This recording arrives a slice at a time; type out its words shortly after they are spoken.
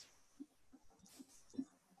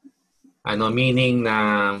Ano meaning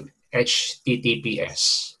ng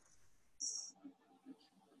HTTPS?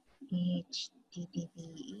 HTTP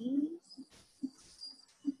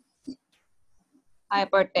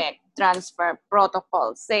Hypertext Transfer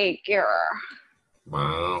Protocol Secure.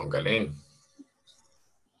 Wow, galing.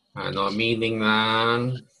 Ano meaning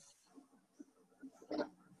ng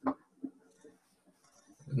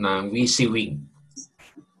WYSIWYG?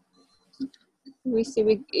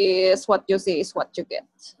 WYSIWYG is what you see is what you get.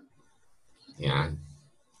 Yan.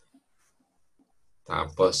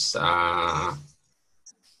 Tapos,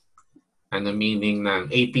 ano meaning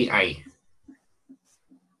ng API?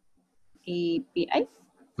 API?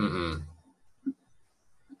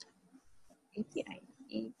 API.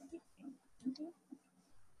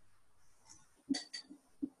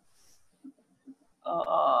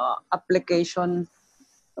 Application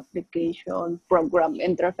Program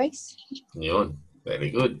Interface. Yun.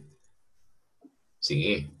 Very good.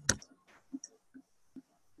 Sige.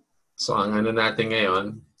 So, ang ano natin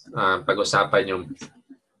ngayon, pag-usapan yung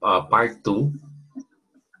part 2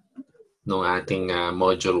 ng ating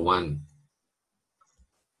module 1.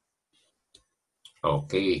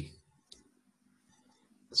 Okay.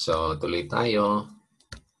 So, tuloy tayo.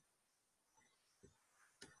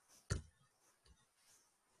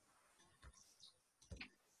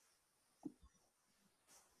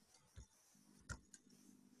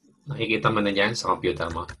 Nakikita mo na dyan sa computer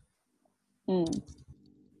mo?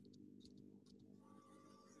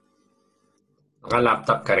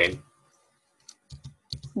 Naka-laptop ka rin?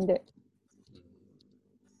 Hindi.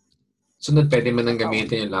 Sunod, pwede mo nang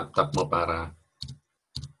gamitin yung laptop mo para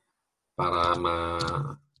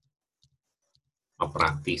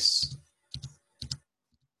ma-practice.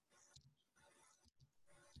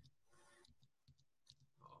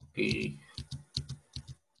 Okay.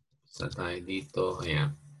 Isa tayo dito.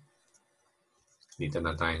 Ayan. Dito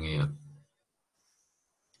na tayo ngayon.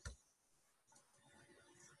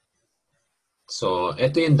 So,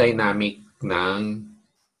 ito yung dynamic ng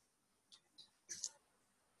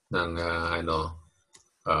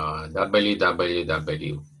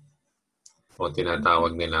www o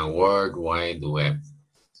tinatawag nilang World Wide Web.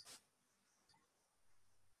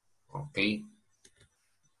 Okay?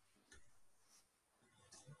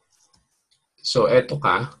 So, eto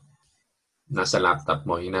ka. Nasa laptop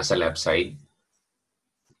mo. Yung nasa left side.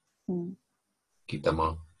 Kita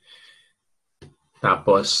mo.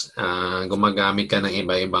 Tapos, gumagamit ka ng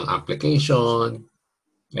iba-ibang application.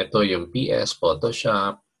 Ito yung PS,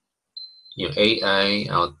 Photoshop, yung AI,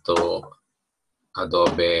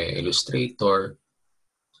 Adobe Illustrator.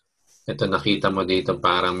 Ito nakita mo dito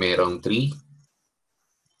parang merong tree.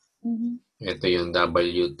 Ito yung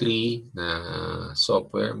W3 na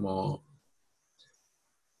software mo.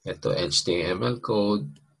 Ito HTML code.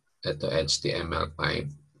 Ito HTML5.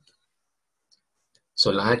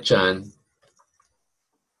 So lahat yan,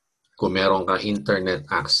 kung meron ka internet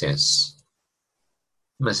access,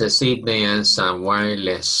 masasave na yan sa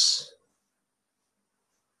wireless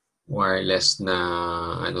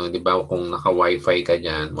na, di ba kung naka-wifi ka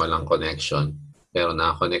dyan, walang connection, pero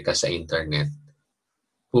naka-connect ka sa internet,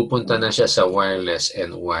 pupunta na siya sa wireless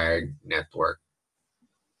and wired network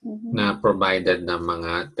na provided ng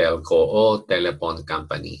mga telco o telephone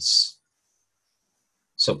companies.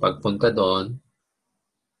 So pagpunta doon,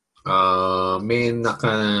 may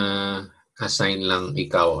naka-assign lang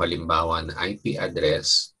ikaw, halimbawa na IP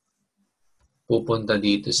address, pupunta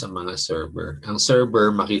dito sa mga server. Ang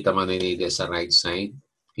server, makita mo na dito sa right side.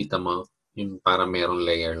 Kita mo, yung para merong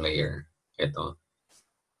layer. Ito.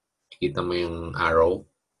 Kita mo yung arrow.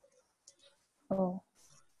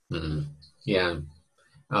 Yan.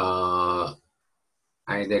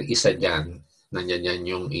 Either isa dyan, nandiyan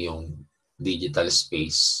yung iyong digital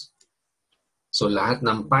space. So, lahat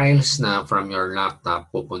ng files na from your laptop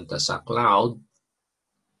pupunta sa cloud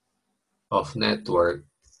of network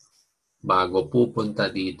bago pupunta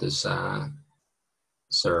dito sa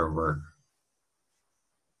server.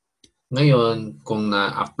 Ngayon, kung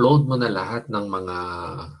na-upload mo na lahat ng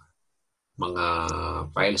mga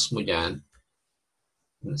files mo dyan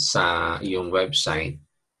sa iyong website,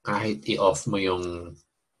 kahit i-off mo yung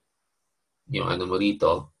ano mo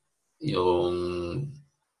rito, yung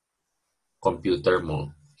computer mo,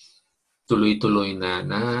 tuloy-tuloy na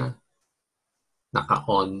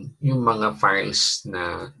naka-on yung mga files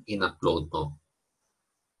na in-upload mo.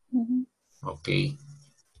 Okay.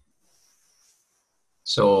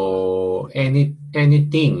 So,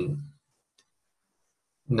 anything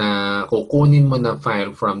na kukunin mo na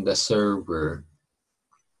file from the server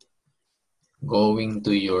going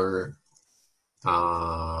to your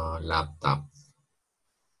laptop,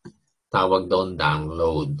 tawag doon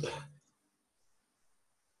download.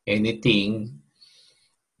 anything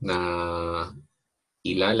na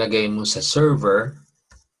ilalagay mo sa server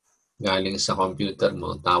galing sa computer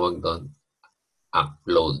mo, tawag doon,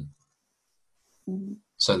 upload.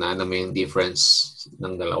 So, naano mo yung difference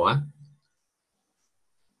ng dalawa?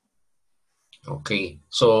 Okay.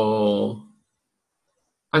 So,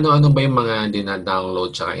 ano-ano ba yung mga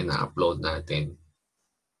dina-download tsaka ina-upload natin?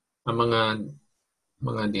 Ang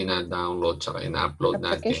mga dina-download tsaka ina-upload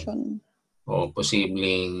natin. O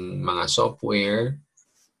posibleng mga software,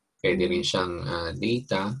 pwede rin siyang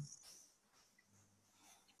data,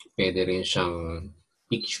 pwede rin siyang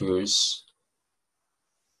pictures,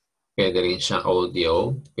 pwede rin siyang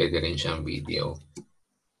audio, pwede rin siyang video.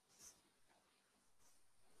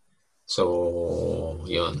 So,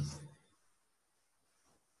 yun.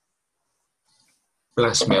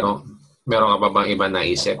 Plus, meron ka pa bang iba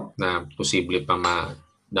naisip na posible pa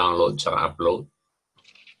ma-download tsaka upload?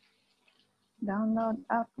 Download,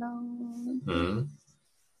 upload.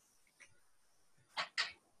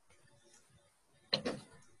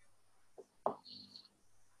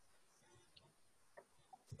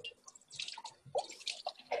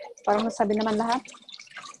 Parang nasabi naman lahat.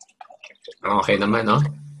 Okay naman, no?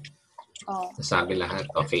 Oh. Nasabi lahat.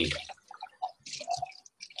 Okay.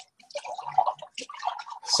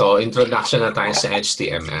 So, introduction na tayo sa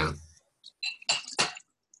HTML.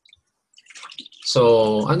 So,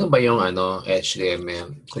 ano ba yung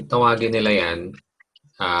HTML? Kung tawagin nila yan,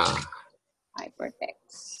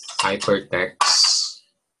 hypertext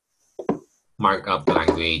markup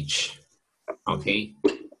language. Okay?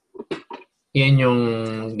 Yan yung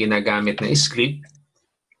ginagamit na script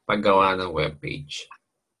paggawa ng web page.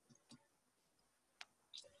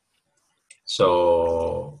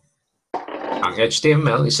 So, ang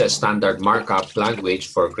HTML is a standard markup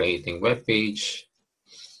language for creating web page.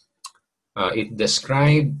 It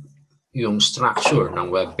describes yung structure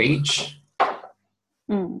ng web page.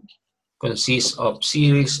 Consists of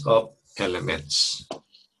series of elements.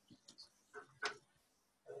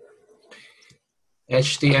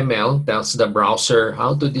 HTML tells the browser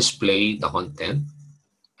how to display the content.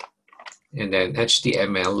 And then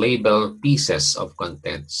HTML label pieces of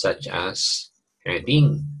content such as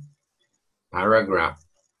heading, paragraph,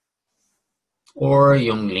 or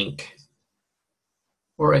yung link,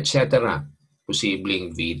 or etc.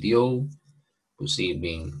 Posibleng video,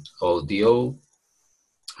 posibleng audio,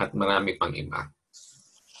 at marami pang iba.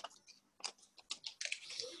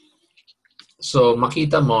 So,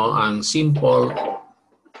 makita mo ang simple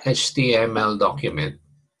HTML document.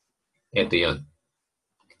 Ito yun.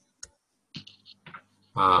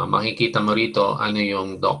 Makikita mo rito ano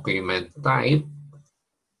yung document type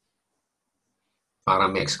para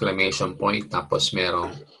may exclamation point tapos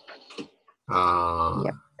merong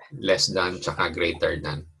less than tsaka greater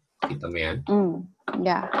than. Kita mo yan?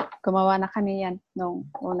 Yeah. Gumawa na kami yan nung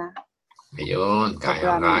una. Ayun.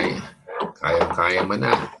 Kaya-kaya. Kaya-kaya mo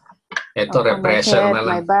na. Ito, refresher my head, na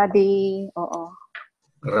lang. My body. Oo.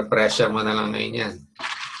 Refresher mo na lang ngayon yan.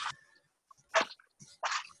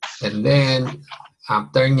 And then,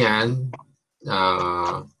 after nyan,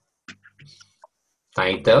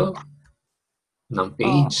 title ng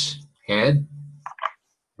page, head,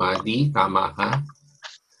 body, tama ka.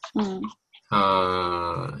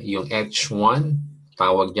 Yung H1,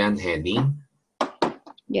 tawag dyan, heading.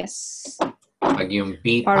 Yes. Pag yung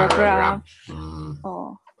P, paragraph.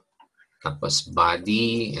 Tapos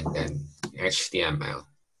body, and then HTML.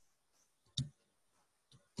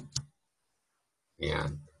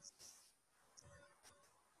 Yan.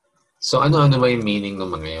 So, ano-ano ba yung meaning ng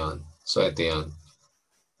mga yon? So, ito yun.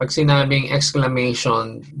 Pag sinabing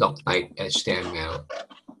exclamation doctype HTML,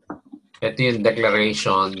 ito yung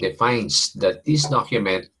declaration defines that this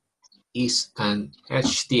document is an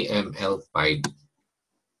HTML5.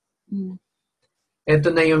 Ito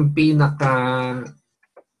na yung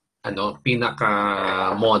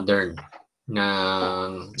pinaka-modern na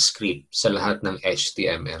script sa lahat ng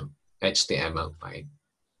HTML5.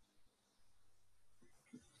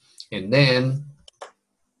 And then,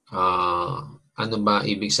 ano ba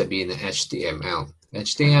ibig sabihin ng HTML?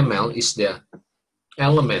 HTML is the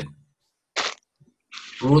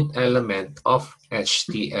root element of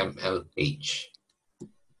HTML page.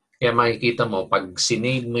 Kaya makikita mo, pag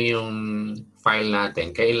sinave mo yung file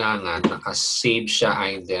natin, kailangan nakasave siya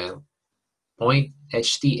either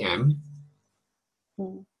 .htm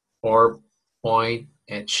or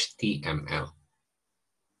 .html.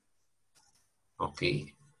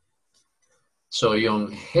 Okay. So, yung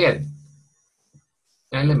head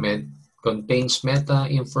element contains meta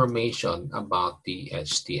information about the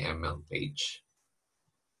HTML page.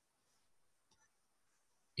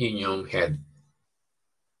 Yun yung head.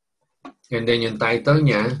 And then yung title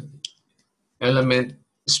niya, element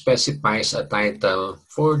specifies a title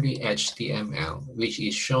for the HTML which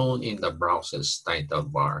is shown in the browser's title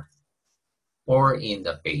bar or in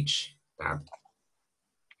the page tab.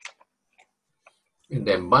 And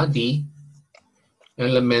then body,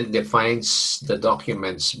 element defines the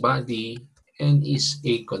document's body and is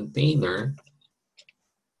a container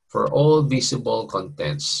for all visible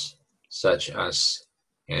contents such as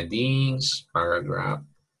headings, paragraph,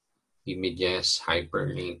 images,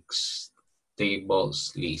 hyperlinks,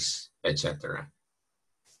 tables, lists, etc.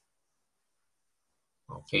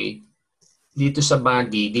 Okay? Dito sa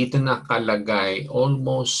body, dito nakalagay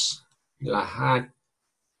almost lahat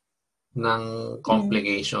ng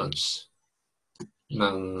complications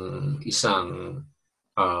ng isang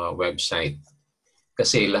website.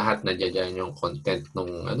 Kasi lahat na dyan yung content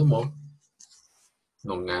nung ano mo,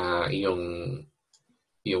 nung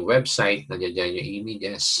yung website, nandiyan yung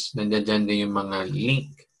images, nandiyan din yung mga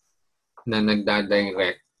link na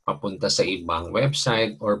nagdadirect papunta sa ibang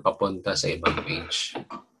website or papunta sa ibang page.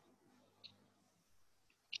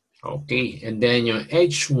 Okay, and then yung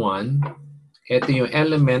H1, ito yung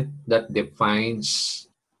element that defines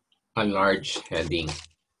a large heading.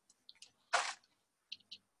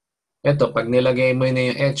 Ito, pag nilagay mo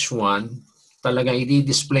na yung H1, talagang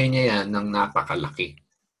i-display niya yan ng napakalaki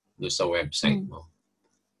doon sa website mo.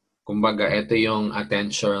 Kumbaga, ito yung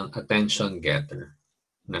attention getter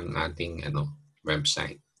ng ating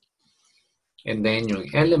website. And then yung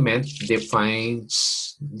element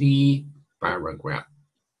defines the paragraph.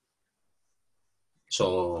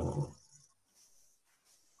 So,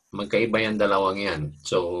 magkaiba yung dalawang yan.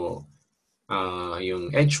 So,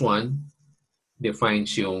 yung H1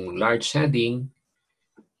 defines yung large heading,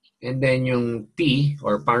 and then yung T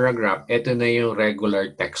or paragraph, ito na yung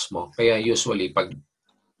regular text mo. Kaya usually, pag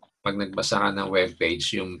nagbasa ka ng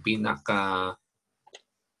webpage, yung pinaka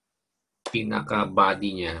body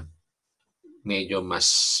niya, medyo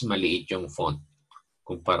mas maliit yung font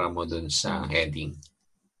kumpara mo dun sa heading.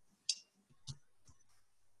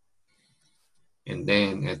 And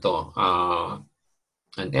then, ito,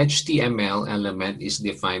 an HTML element is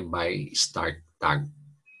defined by start tag,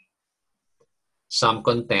 some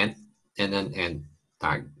content, and an end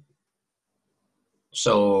tag.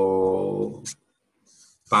 So,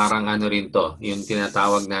 parang ano rin to, yung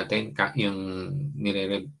tinatawag natin,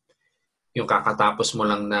 yung kakatapos mo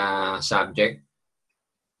lang na subject,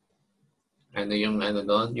 ano yung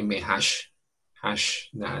doon, yung may hash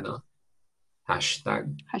na hashtag.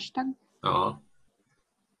 Hashtag? Oo.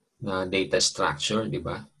 Na data structure, di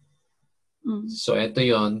ba? So, ito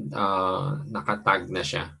yon nakatag na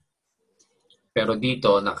siya. Pero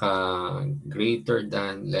dito, naka greater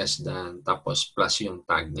than, less than, tapos plus yung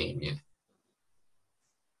tag name niya.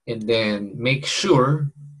 And then, make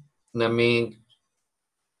sure na may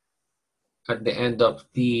at the end of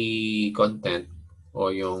the content o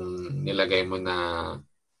yung nilagay mo na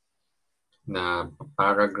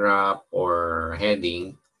paragraph or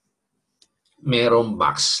heading, merong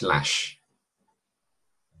backslash.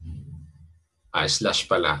 Slash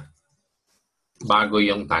pala. Bago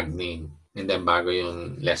yung tag name. And then bago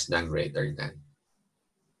yung less than, greater than.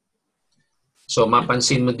 So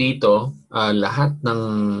mapansin mo dito, lahat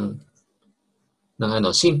ng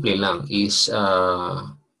simple lang is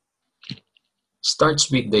starts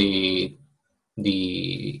with the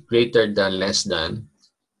greater than, less than,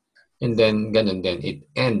 and then ganun din, it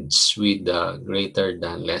ends with the greater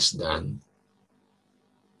than, less than,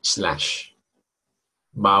 slash.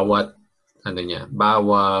 Bawat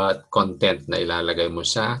content na ilalagay mo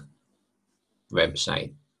sa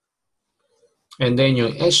website. And then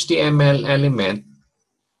yung HTML element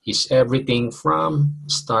is everything from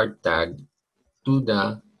start tag to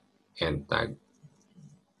the end tag.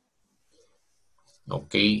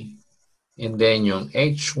 Okay? And then yung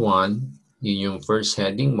H1, yun yung first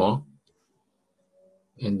heading mo.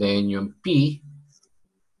 And then yung P,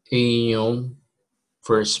 yung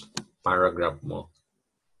first paragraph mo.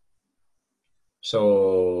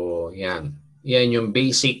 So, yan. Yan yung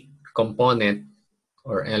basic component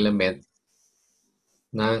or element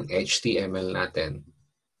ng HTML natin.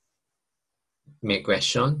 May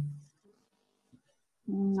question?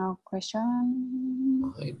 No question.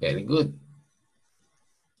 Okay, very good.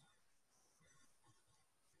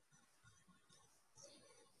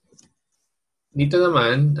 Dito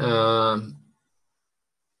naman,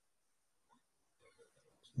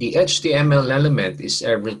 the HTML element is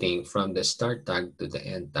everything from the start tag to the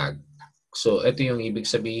end tag. So, ito yung ibig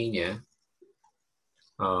sabihin niya.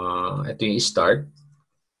 Ito yung start.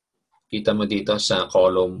 Kita mo dito sa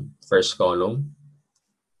column, first column.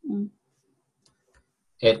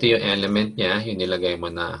 Ito yung element niya, yung nilagay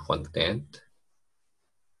mo na content.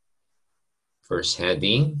 First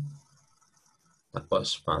heading.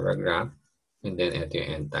 Tapos paragraph. And then ito yung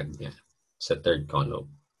end tag niya sa third column.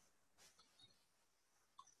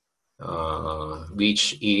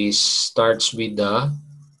 Which is starts with the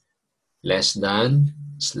less than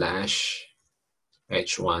slash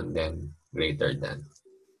h1 then greater than.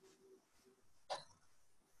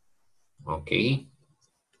 Okay.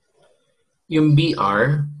 Yung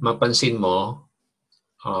BR, mapansin mo,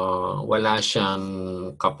 wala siyang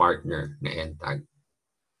kapartner na end tag.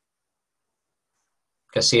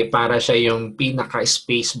 Kasi para siya yung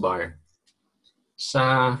pinaka-spacebar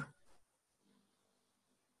sa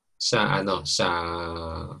siya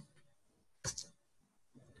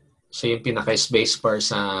yung pinaka-spacebar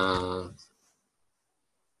sa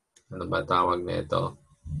ano ba tawag na ito?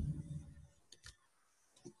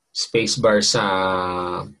 Spacebar sa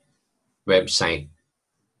website.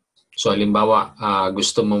 So halimbawa,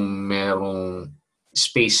 gusto mong merong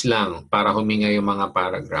space lang para huminga yung mga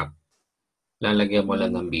paragraph. Lalagyan mo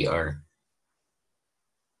lang ng BR.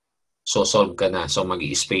 So solve ka na. So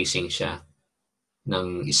mag-i-spacing siya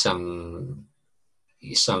ng isang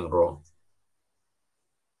row.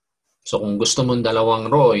 So kung gusto mong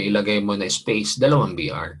dalawang row, ilagay mo na space, dalawang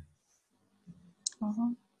BR.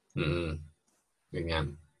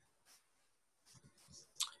 Ganyan.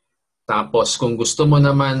 Tapos kung gusto mo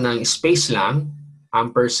naman ng space lang,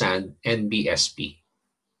 ampersand and BSP.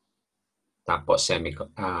 Tapos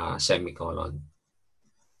semicolon.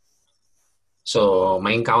 So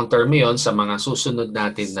may encounter mo yon sa mga susunod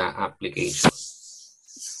natin na application.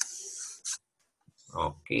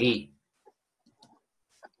 Okay.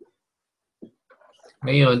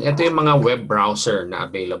 Ngayon, ito yung mga web browser na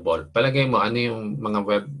available. Palagay mo, ano yung mga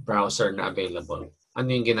web browser na available? Ano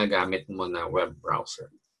yung ginagamit mo na web browser?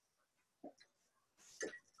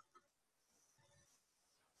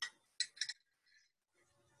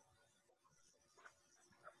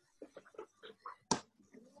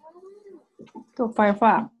 To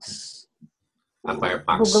Firefox.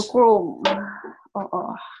 Firefox. Google Chrome.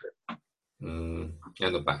 Oo.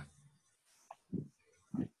 Ano pa?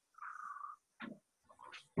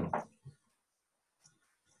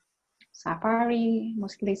 Safari.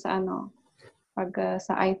 Mostly sa pag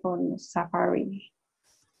sa iPhone, Safari.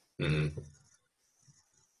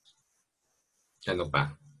 Ano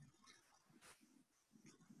pa?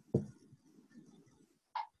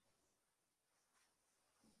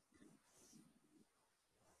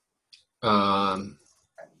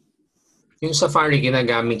 Yung Safari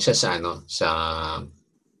ginagamit siya sa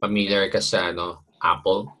familiar ka sa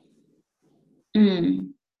Apple?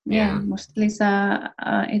 Yeah, mostly sa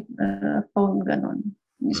phone ganun.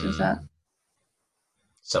 Sa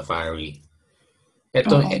Safari.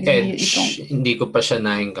 Itong Edge, hindi ko pa siya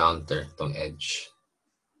na-encounter, itong Edge.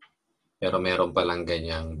 Pero meron palang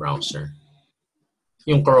ganyang browser.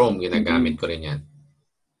 Yung Chrome, ginagamit ko rin yan.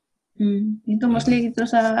 Ito mostly dito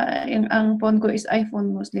sa ang phone ko is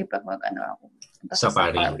iPhone mostly pag ako.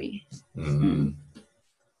 Safari.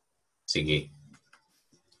 Sige.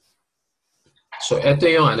 So ito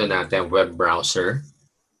yung natin, web browser.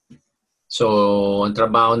 So ang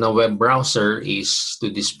trabaho ng web browser is to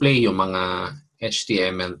display yung mga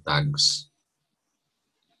HTML tags.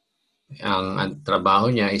 Ang trabaho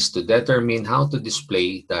niya is to determine how to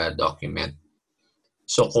display the document.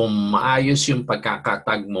 So kung maayos yung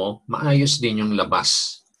pagkakatag mo, maayos din yung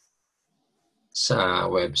labas sa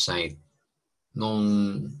website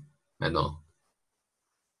nung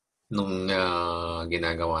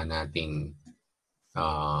ginagawa nating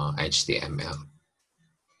HTML.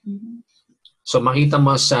 So makita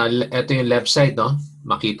mo ito yung left side, no?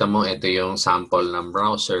 Makita mo ito yung sample ng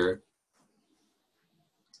browser.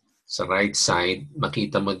 Sa right side,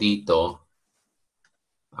 makita mo dito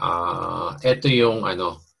ito yung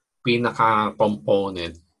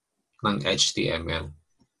pinaka-component ng HTML.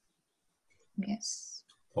 Yes.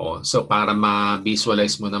 So para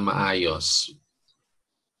ma-visualize mo na maayos,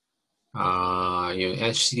 yung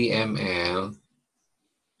HTML,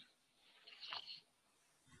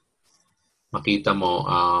 makita mo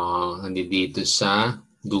nandito sa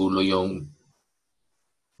dulo yung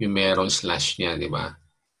merong slash niya, di ba?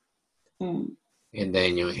 And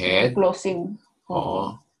then yung head. Closing.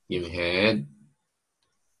 Oo. Yung head.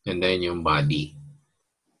 And then yung body.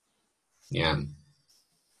 Yan.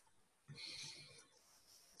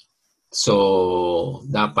 So,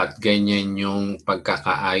 dapat ganyan yung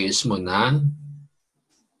pagkakaayos mo ng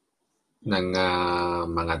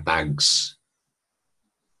mga tags.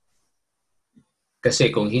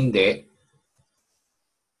 Kasi kung hindi,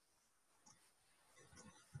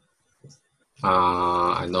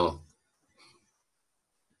 ano,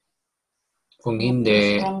 kung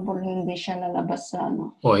hindi, Scramble, hindi siya lalabas sa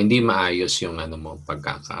ano. hindi maayos yung ano mo,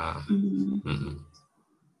 pagkaka...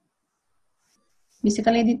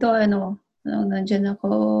 Basically dito, nandyan ako,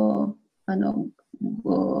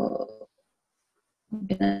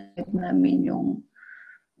 ginamit namin yung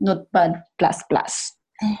Notepad++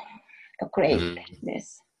 to create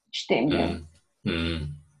this HTML.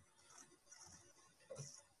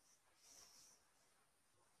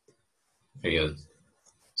 Ayun.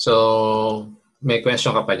 So, may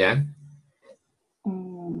question ka pa dyan?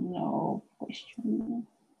 No question.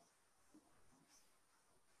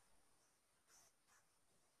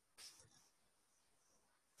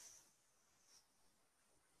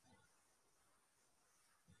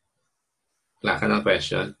 Wala ka ng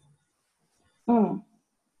question?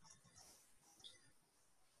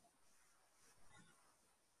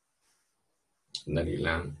 Dali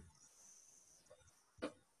lang.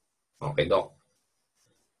 Okay, Doc.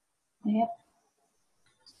 Yep.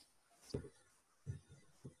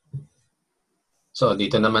 So,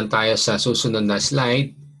 dito naman tayo sa susunod na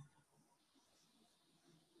slide.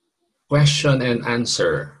 Question and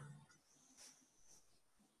answer.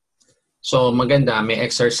 So, maganda, may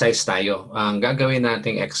exercise tayo. Ang gagawin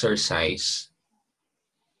nating exercise,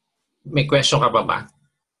 may question ka pa ba?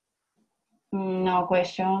 No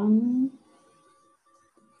question.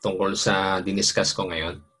 Tungkol sa diniscuss ko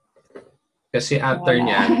ngayon? Kasi after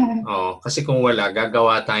niyan, kasi kung wala,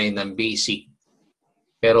 gagawa tayo ng basic.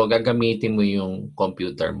 Pero gagamitin mo yung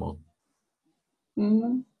computer mo.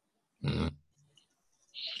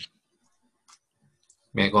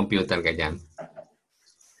 May computer ka dyan?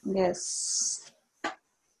 Yes.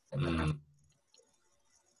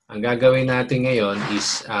 Ang gagawin natin ngayon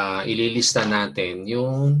is ililista natin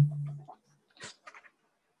yung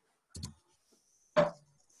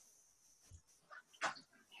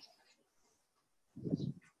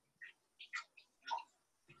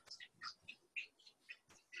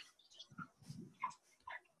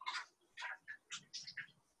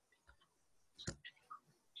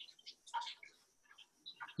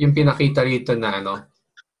pinakita rito na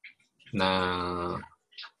na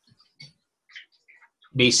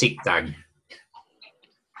basic tag.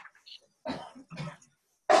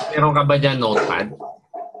 Meron ka ba dyan notepad?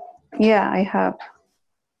 Yeah, I have.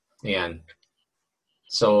 Ayan.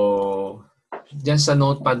 So, dyan sa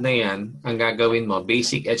notepad na yan, ang gagawin mo,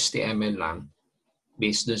 basic HTML lang,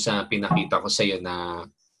 based dun sa pinakita ko sa iyo na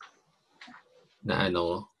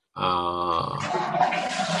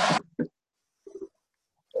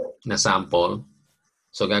sample.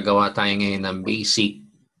 So, gagawa tayo ngayon ng basic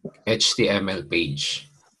HTML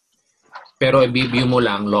page. Pero i-view mo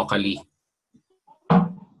lang locally.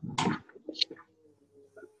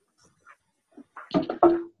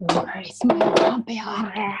 Where is my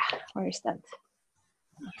computer? Where is that?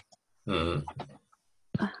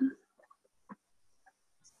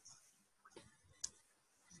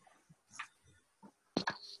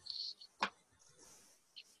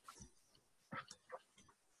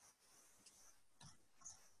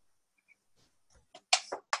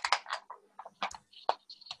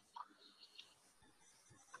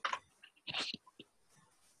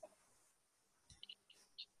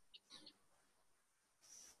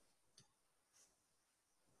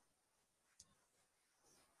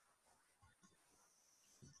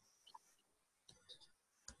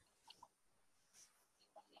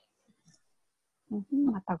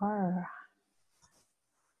 Matagal.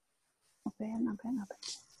 Okay.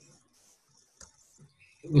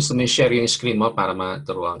 Gusto mo i-share yung screen mo para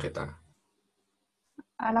maturuan kita?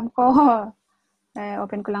 Alam ko.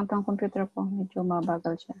 Open ko lang tong computer ko. Medyo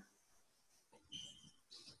mabagal siya.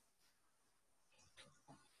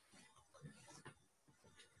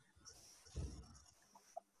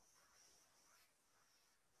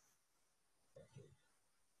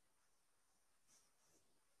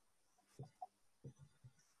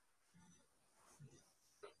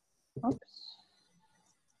 Oops.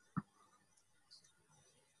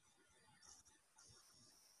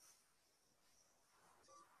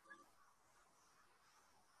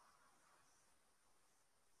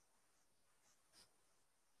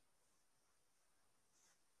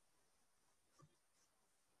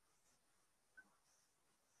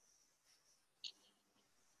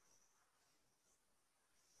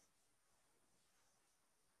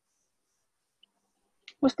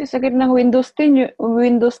 Gusto sa ng Windows 10,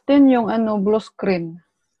 yung blue screen.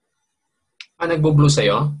 Nagbo-blue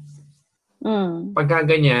sa'yo? Pagka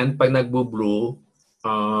ganyan, pag nagbo-blue,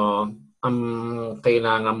 ang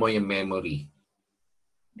kailangan mo yung memory.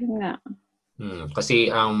 Yun nga.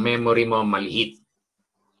 Kasi ang memory mo maliit.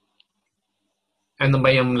 Ano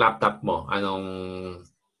ba yung laptop mo? Anong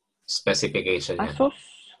specification niya?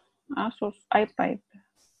 Asus i5.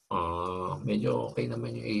 Medyo okay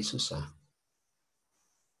naman yung Asus ah.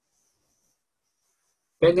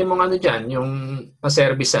 Pwede mong ano dyan, yung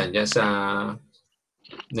pa-servicean dyan sa,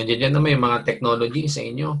 nandiyan dyan naman yung mga technology sa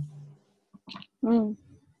inyo.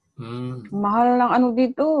 Mahal lang ano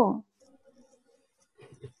dito.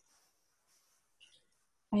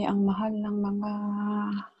 Ay, ang mahal ng mga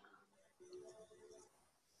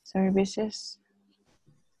services.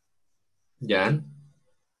 Dyan?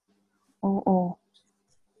 Oo.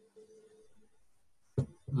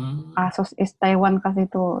 Hmm. Asus is Taiwan kasi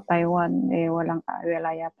to. Taiwan,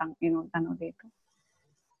 wala yatang ano dito.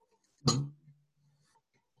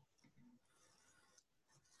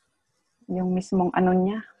 Yung mismong ano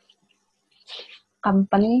niya,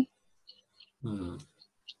 company.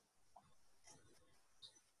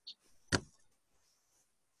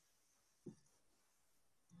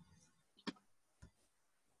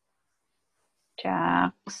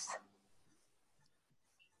 Shucks.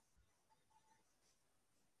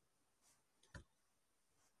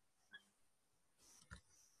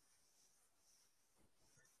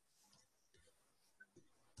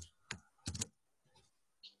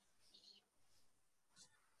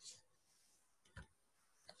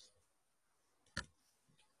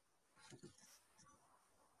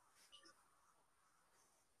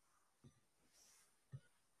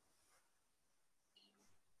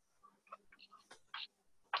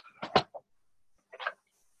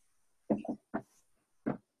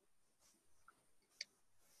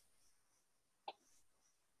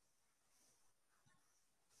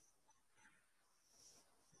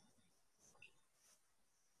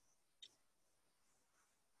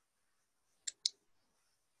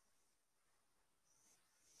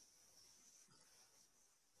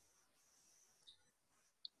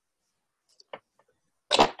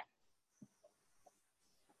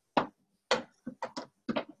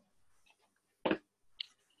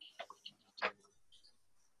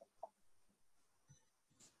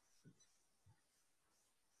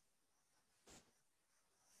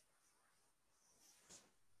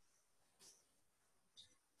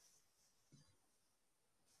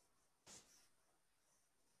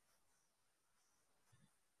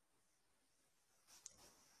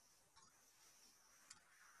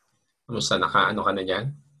 Kamusta? Naka-ano ka na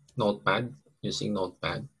dyan? Notepad? Using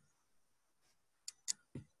Notepad?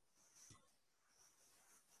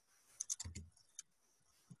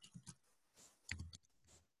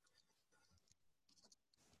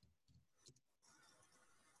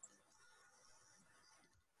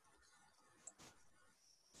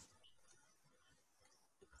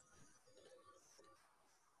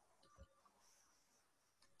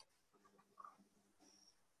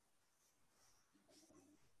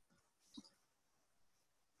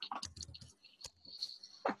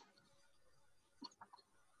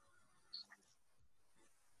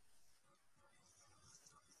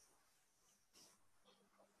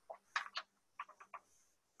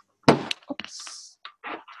 Oops.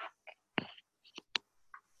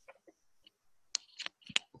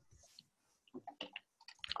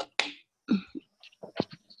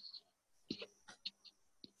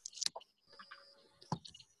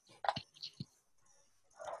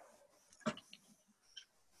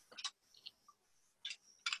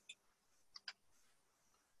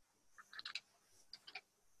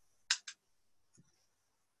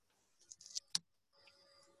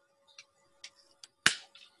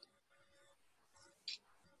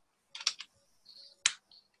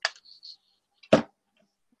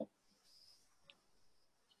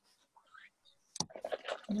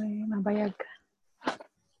 Ay, mabayag.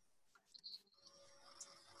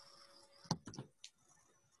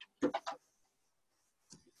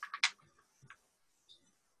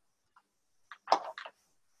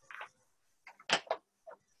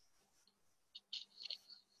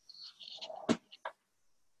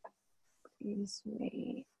 Please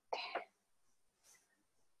wait.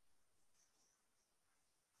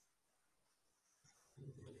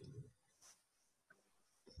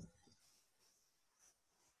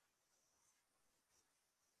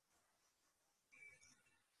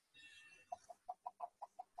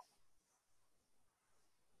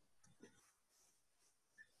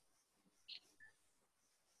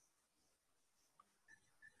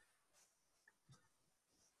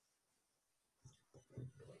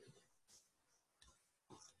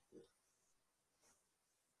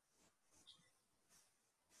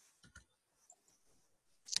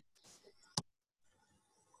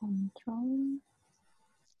 Control.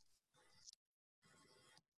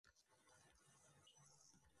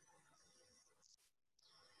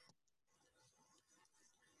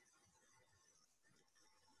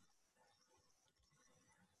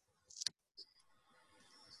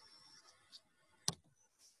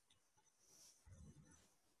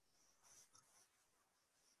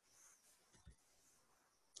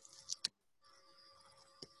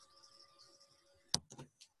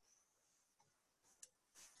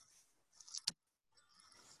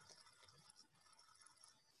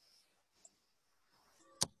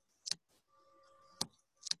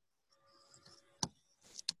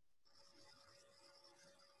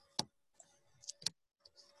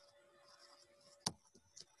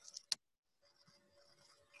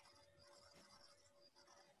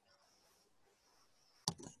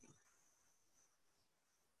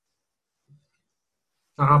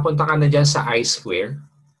 Nakapunta ka na dyan sa I-Square?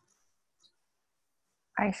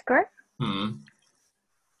 I-Square? Hmm.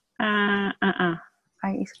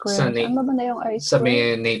 I-Square. Saan ba na yung Sa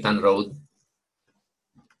I-Square? Nathan Road?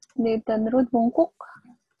 Nathan Road, Bangkok?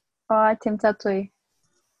 Chimchachoy.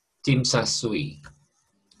 Chimsasui.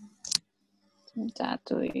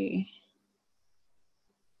 Chimchachoy.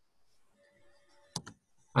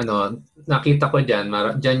 Nakita ko dyan,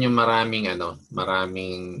 dyan yung maraming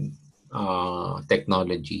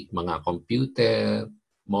technology, mga computer,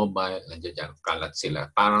 mobile, nandiyan dyan, kalat sila.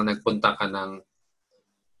 Parang nagpunta ka ng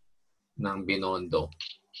Binondo.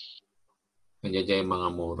 Nandiyan dyan yung mga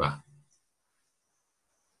mura.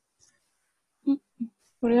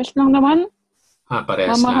 Parehas lang naman.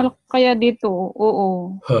 Parehas Mamahal lang. kaya dito?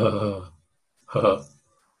 Oo.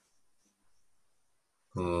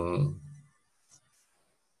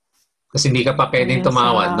 Kasi hindi ka pa pwedeng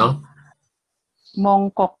tumawad, no?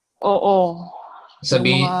 Mongkok. Oo.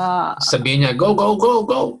 Sabihin niya, go, go, go,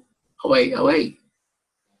 go! Away, away!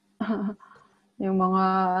 Yung mga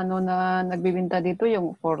na nagbibinta dito,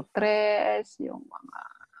 yung Fortress, yung mga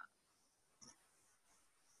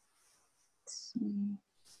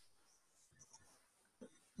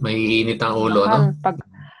may init ang ulo, mahal. no? Pag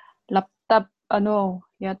laptop,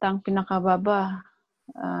 yata ang pinakababa,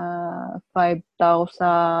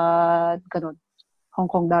 5,000 ganun, Hong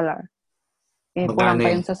Kong dollar. Kulang pa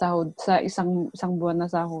yun sa sahod, sa isang buwan na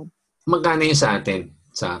sahod. Magkano yun sa atin,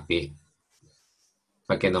 sa API?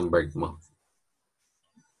 Pag kinonvert mo.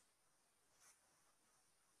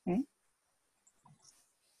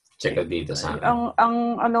 Check ka dito sa akin.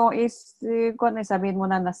 Ang is, sabihin mo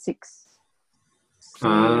na 6.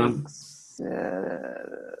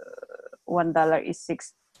 $1 is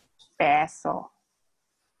 6 peso.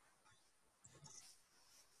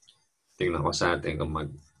 Tingnan ko sa atin kung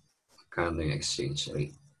magkano yung exchange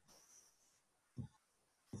rate.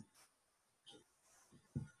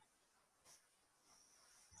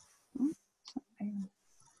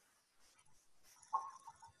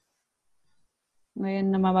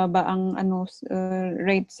 Ngayon na mababa ang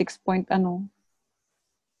rate 6.2.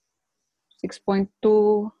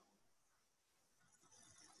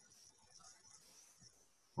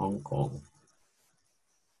 Hong Kong.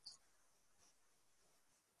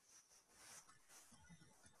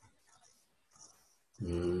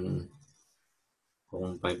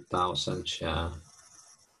 Kung 5,000 siya.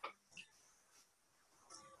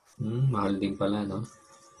 Mahal din pala, no?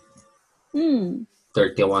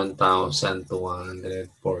 31,240.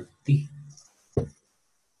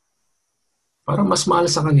 Parang mas mahal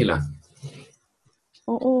sa kanila.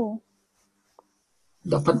 Oo.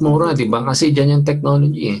 Dapat mura, di ba? Kasi dyan yung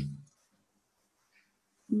technology eh.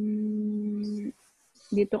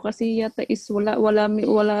 Dito kasi yata is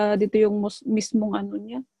wala dito yung mismong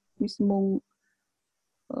mismong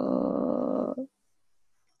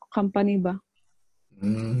company ba?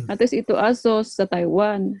 At least ito Asos sa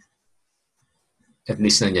Taiwan. At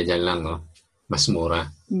least nandiyan lang, no? Mas mura.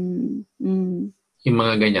 Yung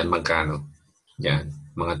mga ganyan, magkano? Yan,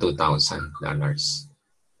 mga $2,000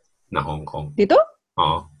 na Hong Kong. Dito?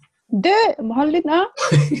 Oo. Hindi, mahal din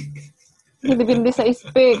Depende sa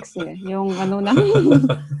specs eh. Yung na.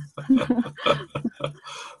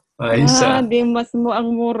 Di mas mo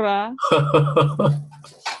ang mura.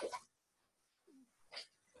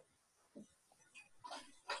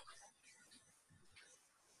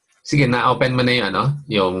 Sige, na-open mo na yung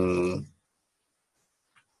yung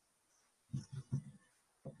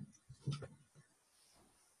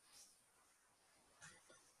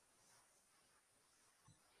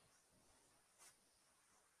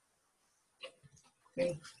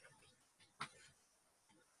okay.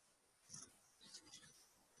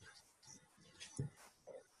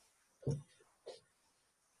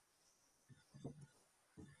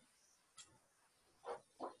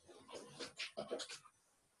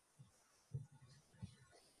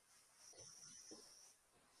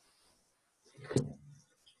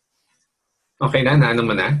 Okay na? Naano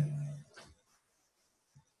mo na?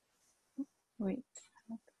 Wait.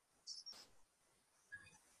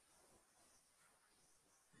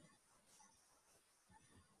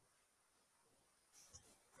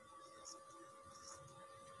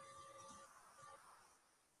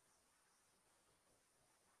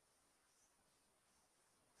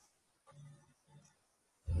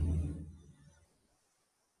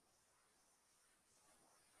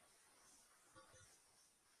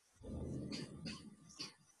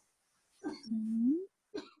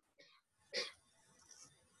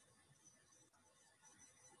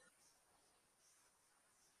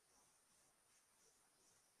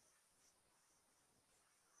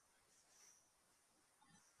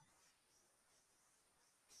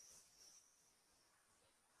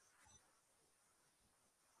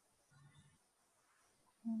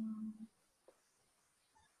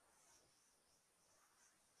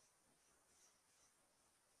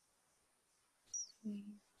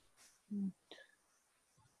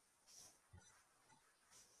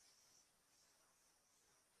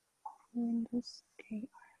 Windows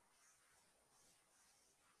KR.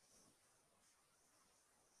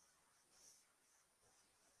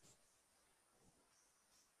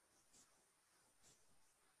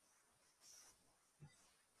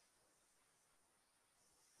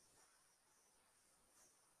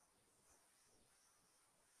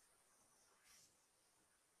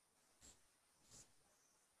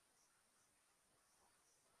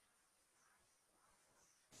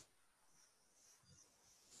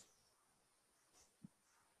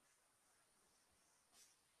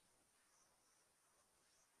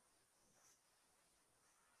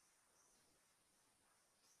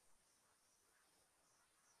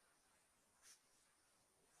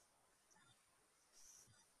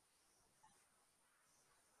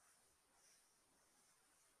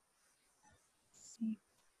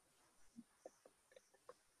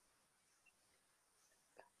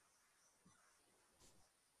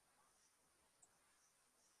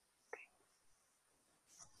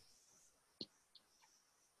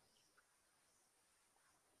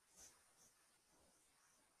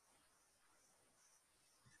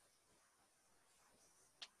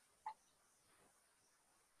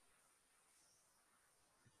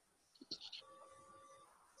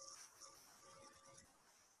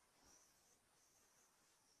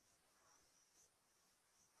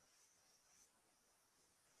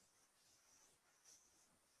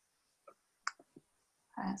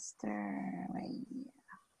 Faster way.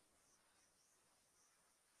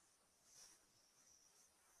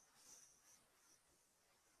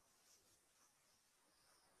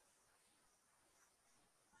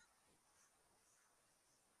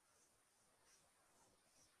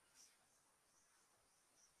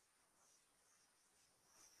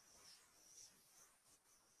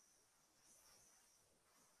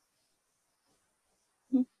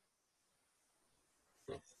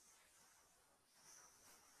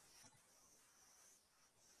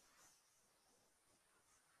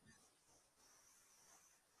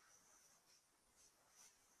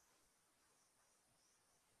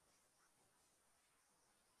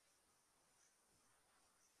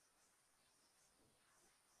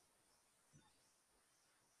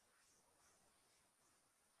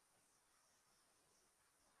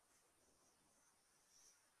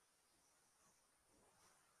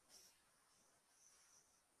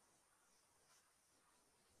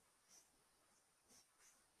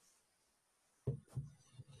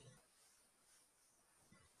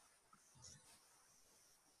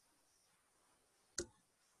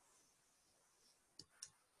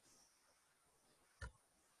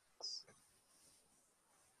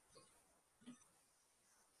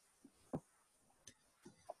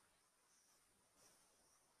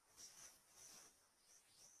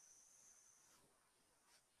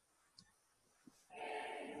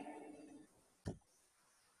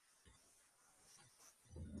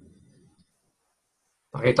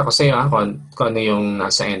 Pakita ko sa iyo kung ano yung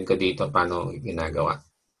nasa end ko dito, paano ginagawa.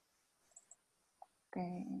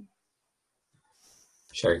 Okay.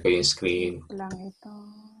 Share ko yung screen. Lang ito.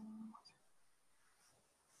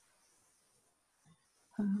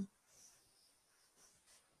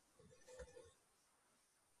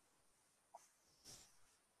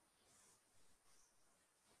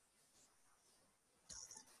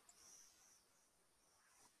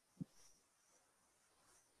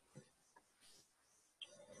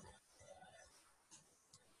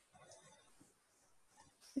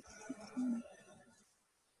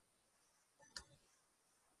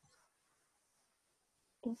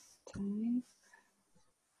 Time.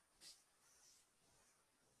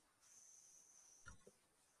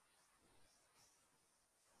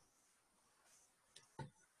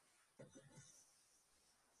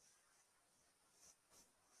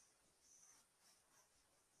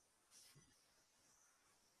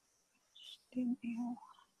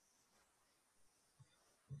 HTML.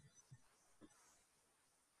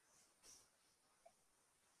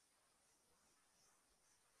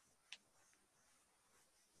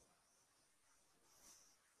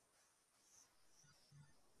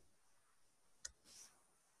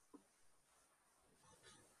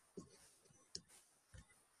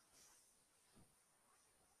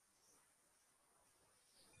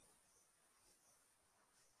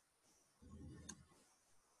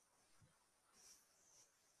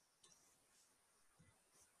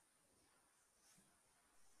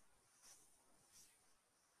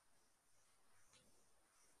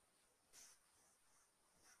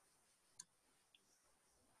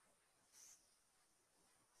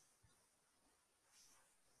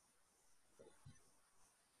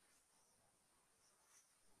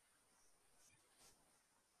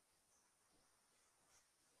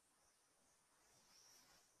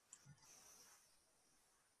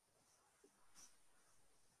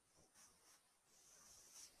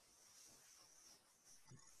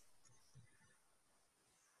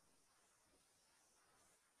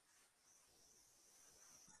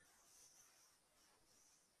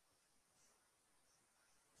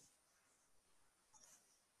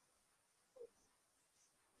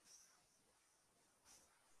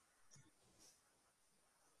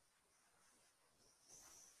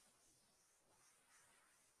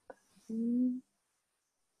 Hmm.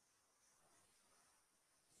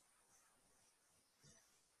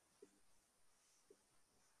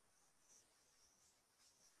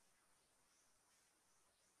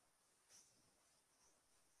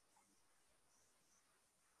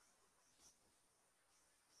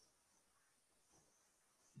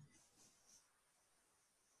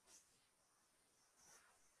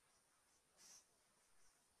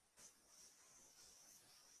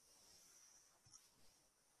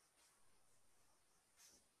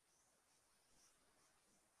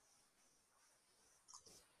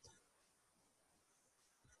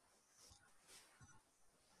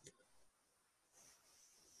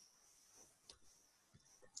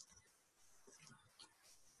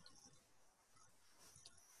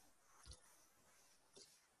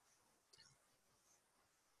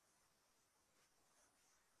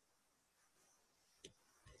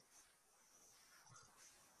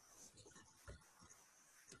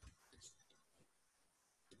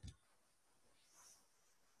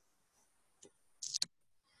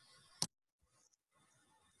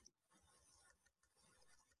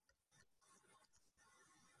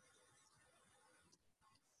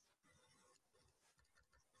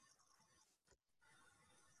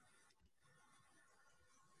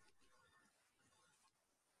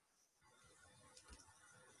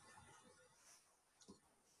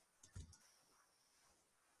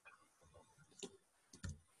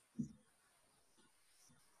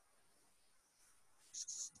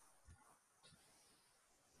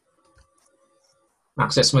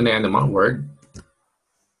 Access mo na yan ng mga Word.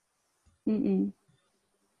 Mm.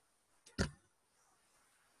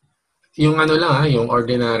 Yung ano lang yung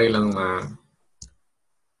ordinary lang na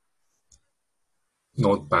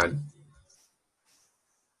notepad.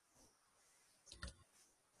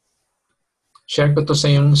 Share ko to sa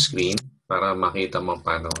yung screen para makita mo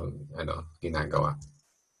paano ginagawa.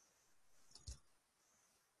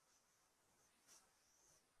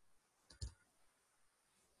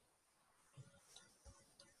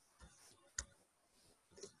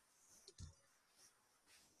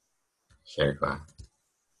 Share ko.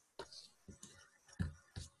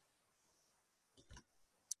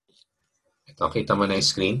 Ito, kita mo na yung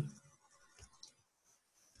screen.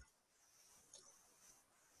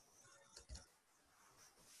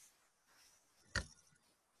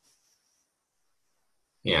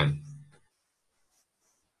 Yan.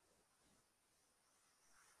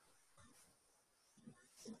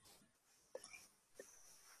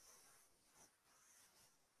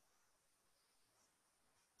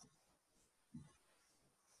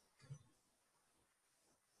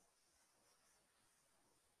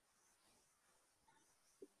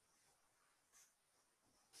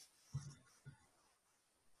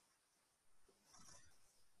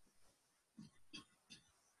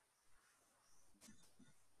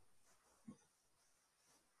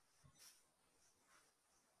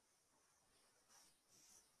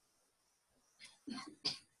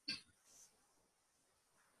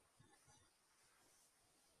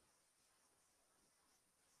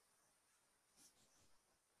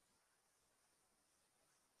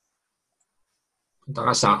 Punta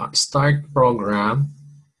ka sa Start Program,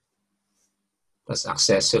 tas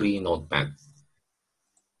Accessory Notepad.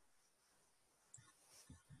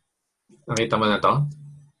 Nakita mo na to?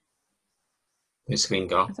 Yung screen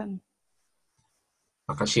ko? Asan?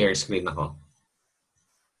 Naka-share screen ako.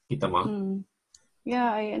 Kita mo?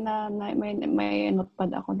 Yeah, may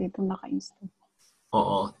notepad ako dito naka-install.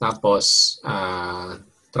 Oo. Tapos,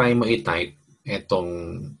 try mo i-type itong,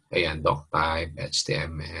 doctype,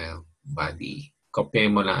 HTML, body.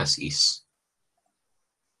 Kopya mo lang as is.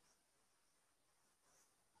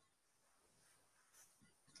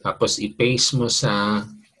 Tapos, i-paste mo sa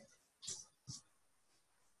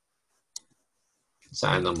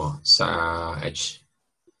sa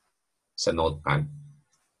notepad.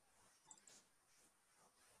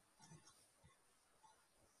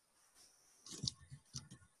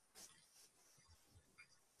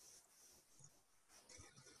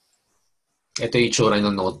 Ito yung itsura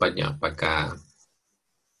ng notepad niya pagka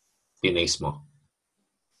pinaste mo.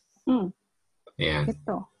 Ayan.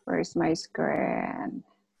 Ito. Where's my screen?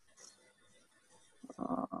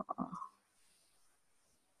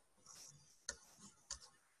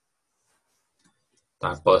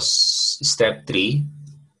 Tapos, step 3,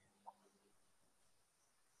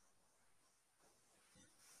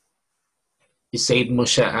 i-save mo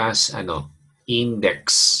siya as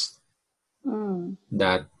index.htm.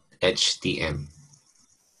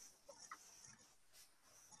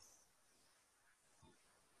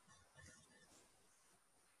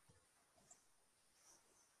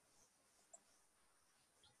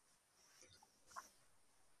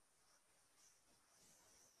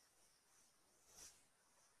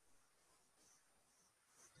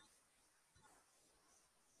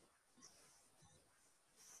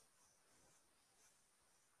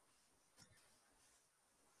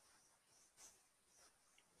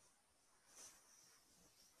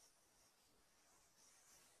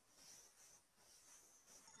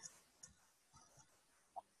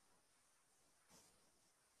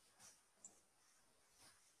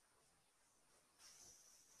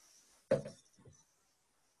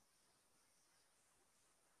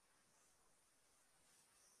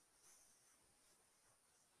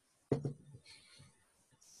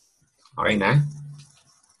 Okay na?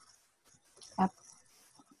 App.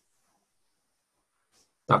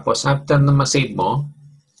 Tapos after na ma-save mo,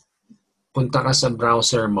 punta ka sa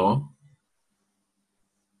browser mo.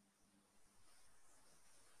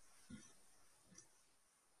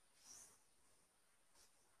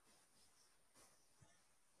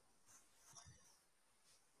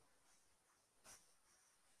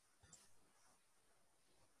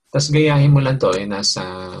 Tapos gayahin mo lang to, nasa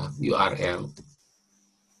URL.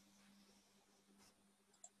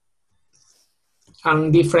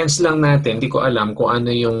 Ang difference lang natin, hindi ko alam kung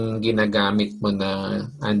ano yung ginagamit mo na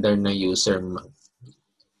under na user.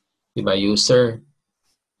 Diba, user?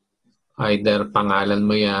 Either pangalan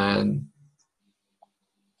mo yan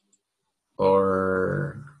or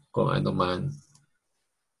kung ano man.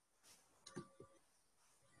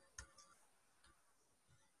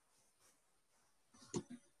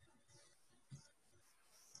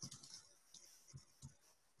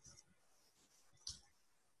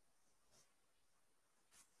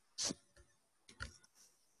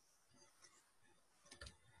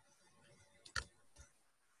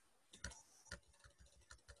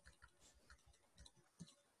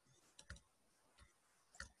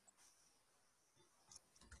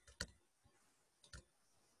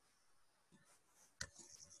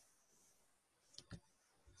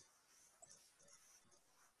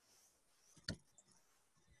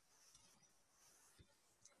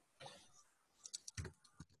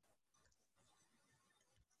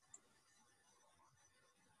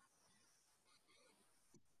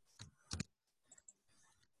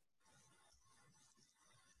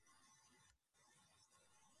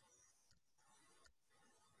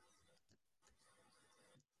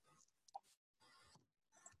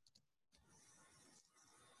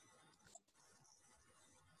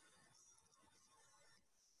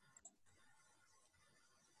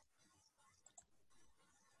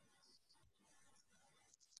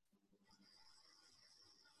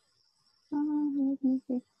 Let me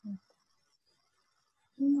fix it.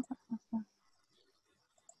 Hindi nakapasa.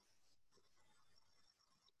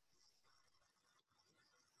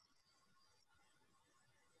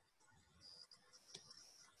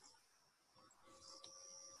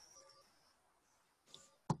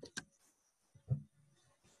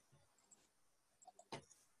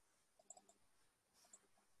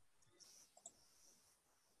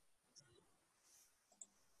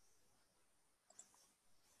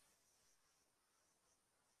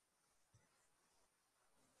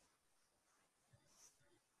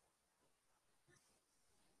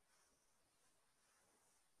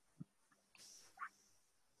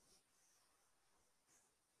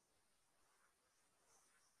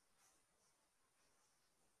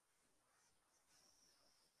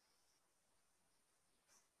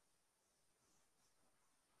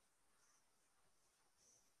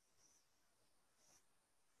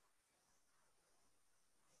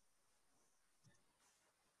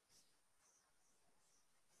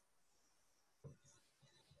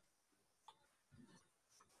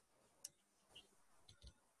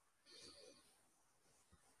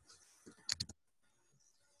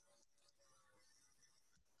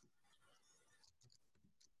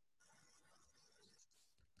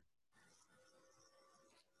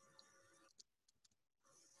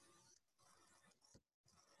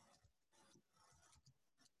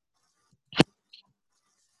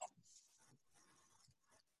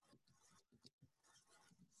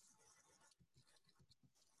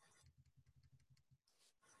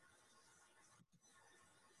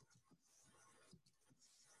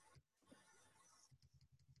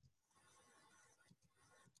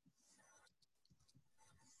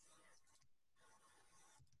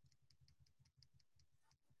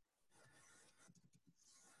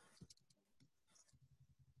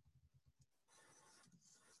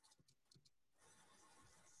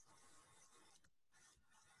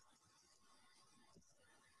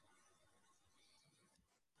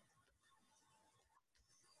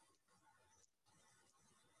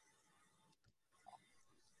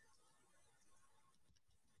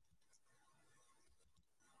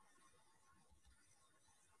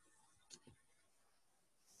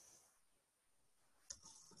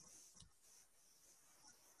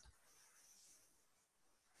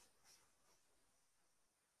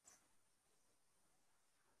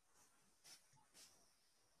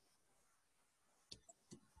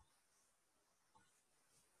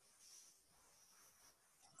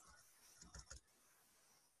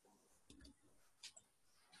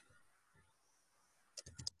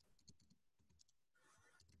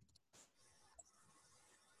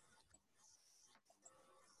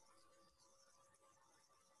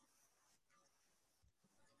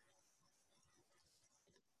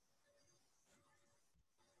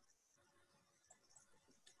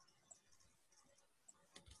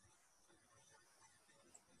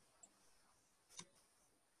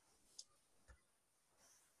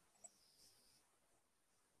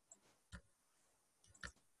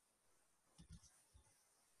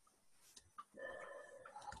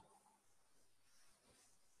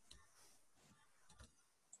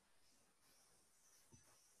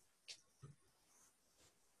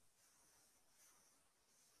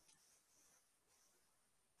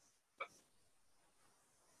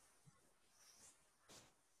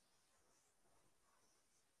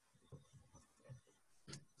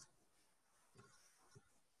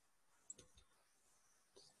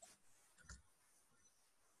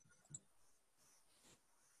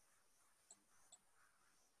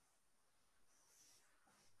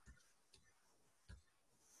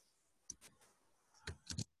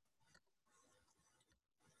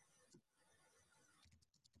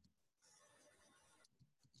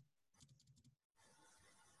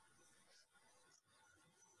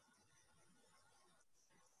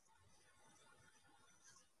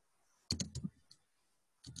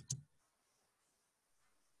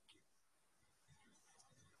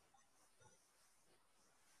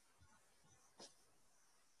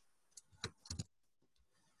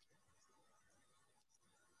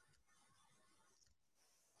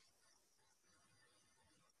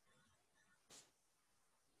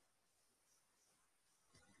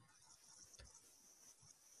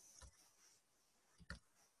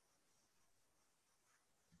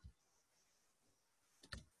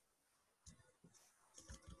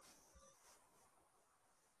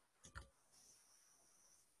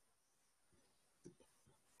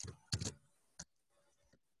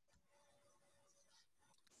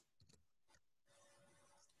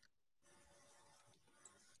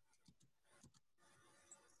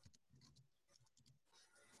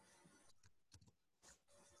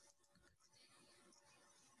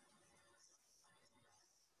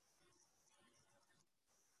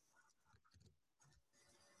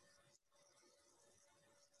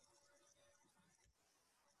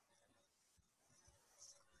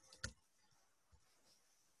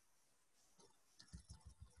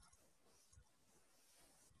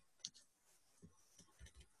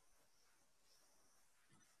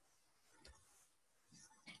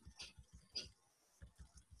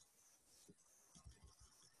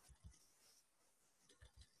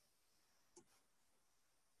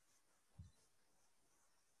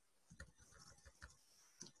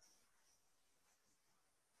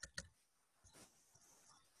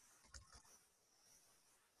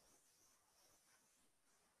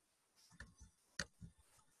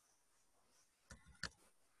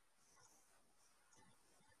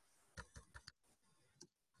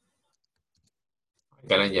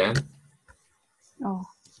 Kailan yan? Oh.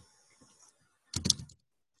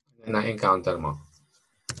 Na-encounter mo?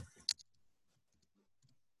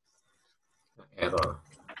 Error.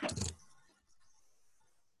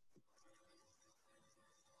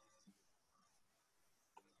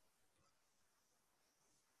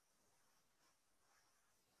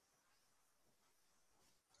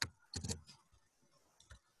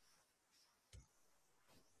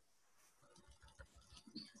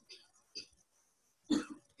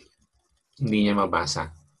 Hindi niya mabasa.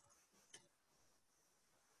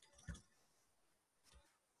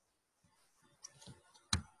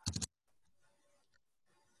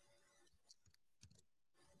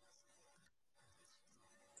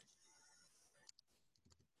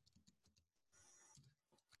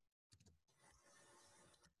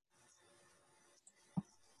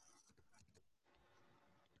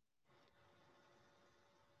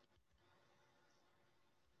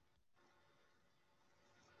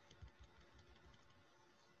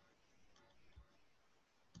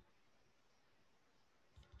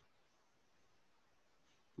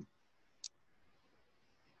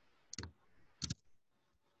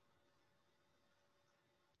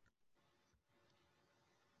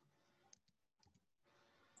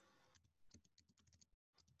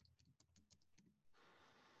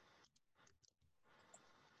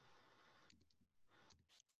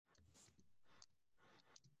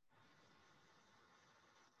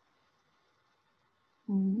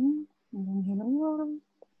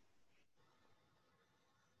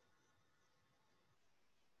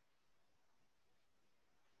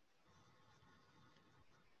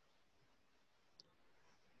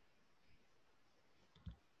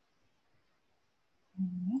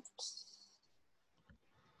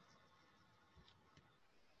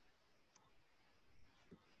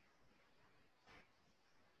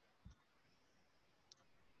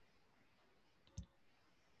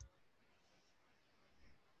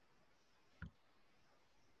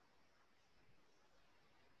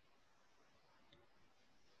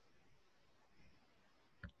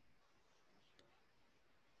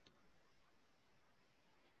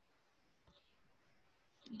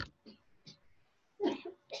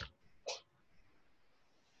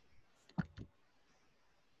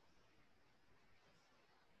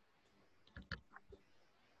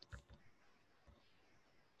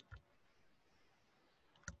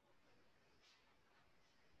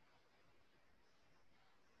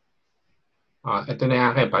 Ito na yung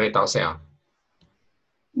akin. Pakita ko sa'yo.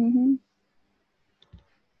 Mm-hmm.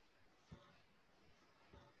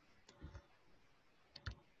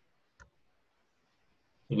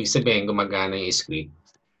 Ibig sabihin, gumagana yung script.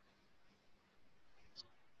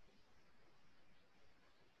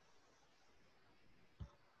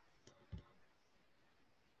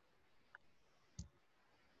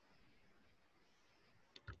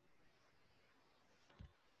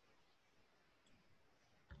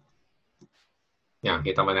 Yan,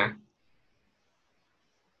 kita mo na?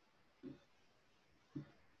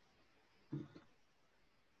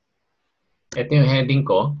 Ito yung heading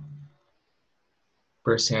ko.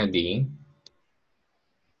 First heading.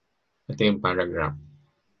 Ito yung paragraph.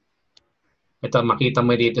 Ito, makita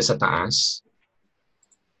mo dito sa taas.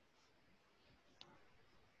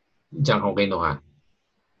 Diyan ko kinuha.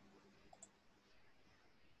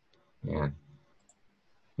 Yan.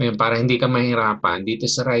 Ngayon, para hindi ka mahirapan, dito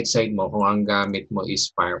sa right side mo, kung ang gamit mo is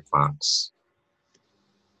Firefox,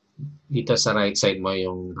 dito sa right side mo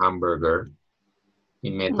yung hamburger,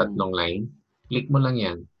 yung may tatlong line, click mo lang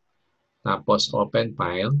yan. Tapos, open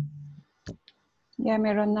file. Yeah,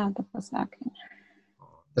 meron na. Tapos sa akin.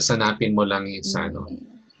 Tapos, hanapin mo lang yung sa ano.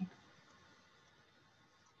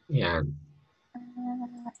 Yan.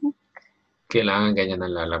 Kailangan ganyan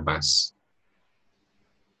ang lalabas.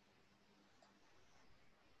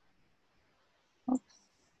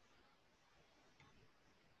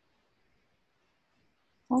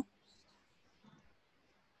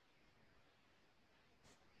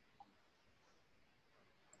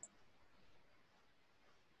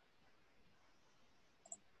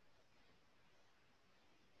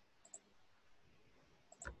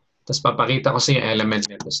 Tapos papakita ko sa yung element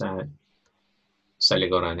nito sa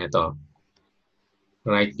likuran nito.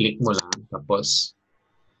 Right click mo lang, tapos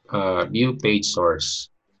view page source.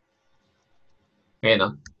 Ayan o.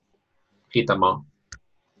 Kita mo?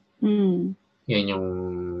 Yan yung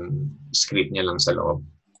script niya lang sa loob.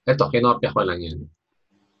 Ito, kinopya ko lang yan.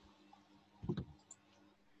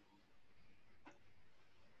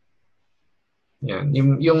 Yan.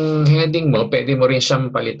 Yung heading mo, pwede mo rin siyang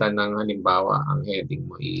palitan ng halimbawa, ang heading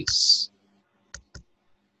mo is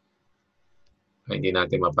hindi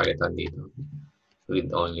natin mapalitan dito. Read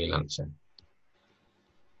only lang siya.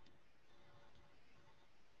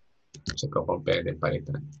 Check ko kung pwede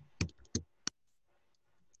palitan.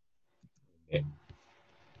 Okay.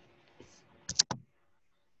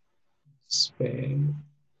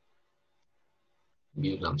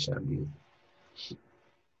 View lang siya, view.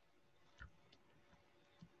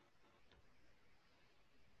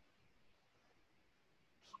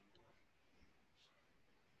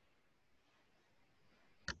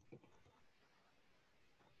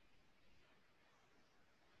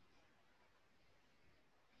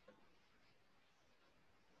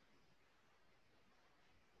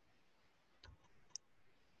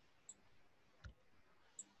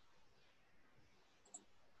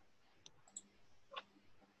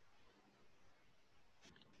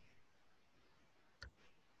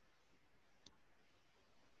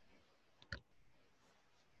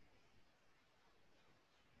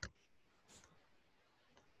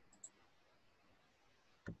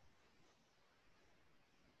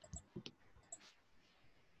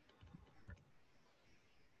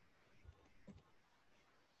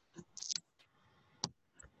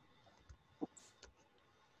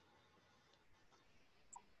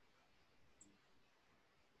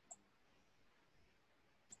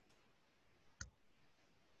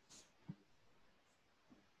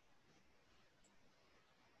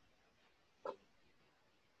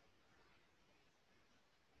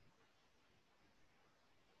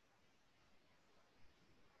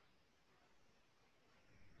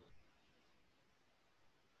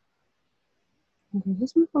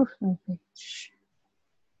 This is my profile page.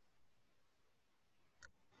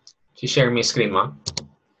 Si-share mo yung screen mo?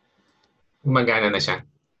 Gumagana na siya?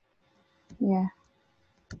 Yeah.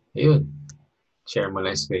 Ayun. Share mo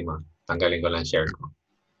lang yung screen mo. Tanggalin ko lang share ko.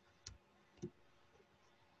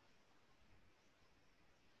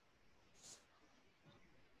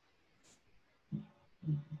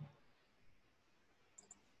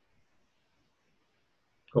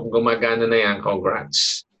 Kung gumagana na yan,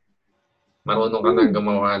 congrats. Marunong ka nang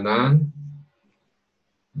gumawa ng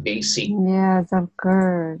basic Yes, of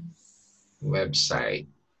course. website.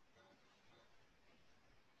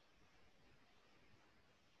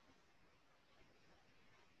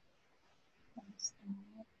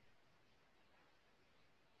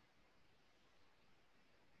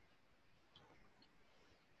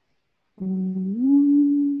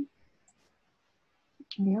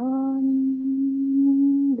 Yun.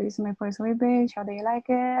 This is my first web page. How do you like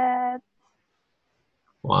it?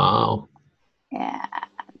 Wow. Yeah.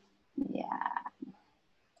 Yeah.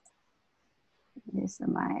 This is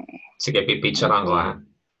my... Sige, pipicturean ko ha.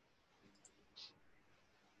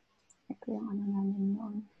 Ito yung ano namin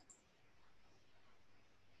yun.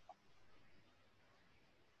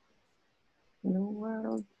 Hello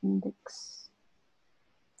World Index.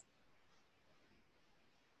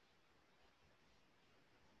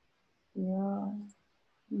 Yun.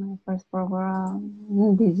 My first program.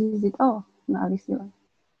 This is it. Oh, naalis yun.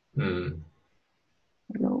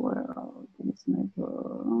 Hello World. This is my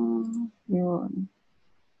program. Yun.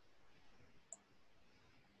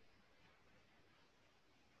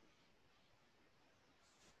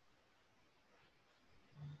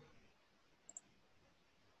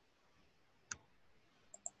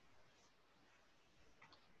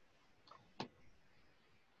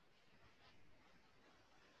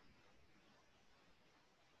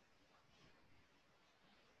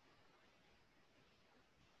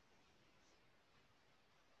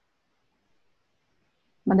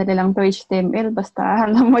 Madali lang to HTML. Basta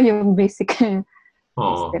alam mo yung basic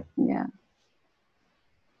step niya.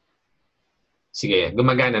 Sige,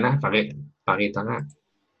 gumagana na. Pakita nga.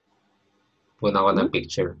 Puna ko ng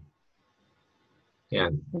picture.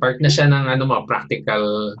 Yan. Part na siya ng ano mo,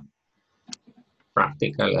 practical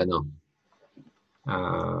ano.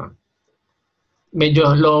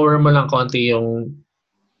 Medyo lower mo lang konti yung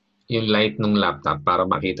light ng laptop para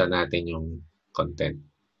makita natin yung content.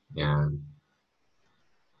 Yan.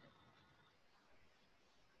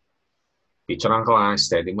 Picturean ko ha.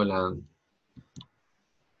 Steady mo lang.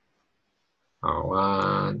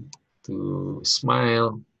 1, 2,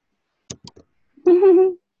 smile.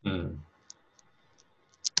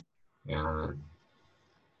 Yan.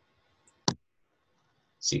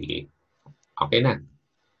 Sige. Okay na.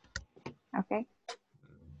 Okay.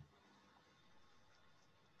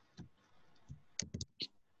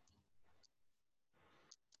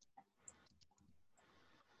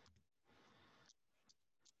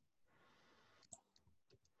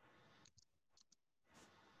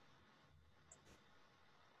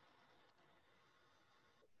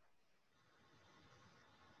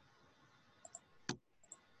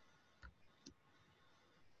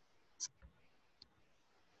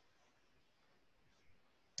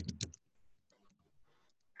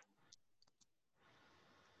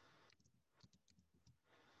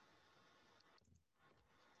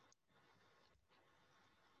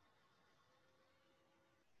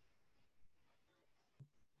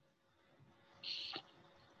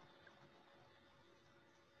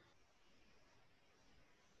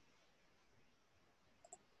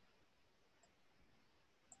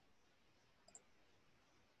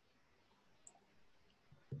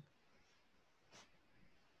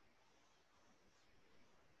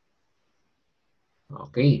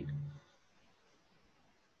 Okay.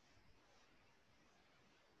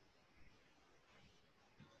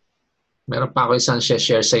 Meron pa ako isang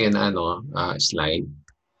share sa iyo na slide.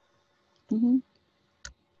 Mm-hmm.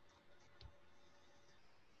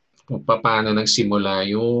 Kung paano nagsimula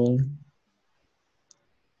yung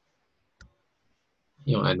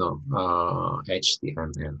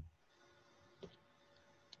HTML.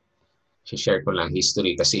 Share ko lang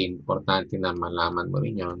history kasi importante na malaman mo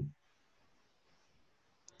rin yun.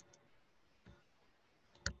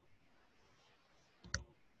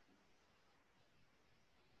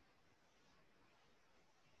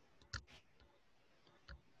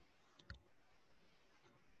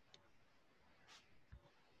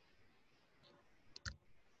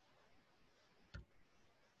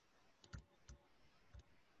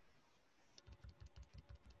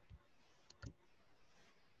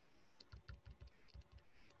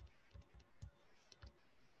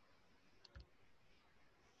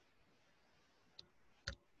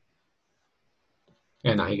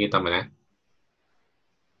 Yan, nakikita mo na?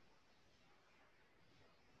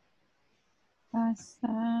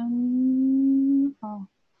 Oh.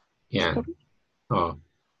 Yan. Oh.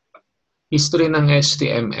 History ng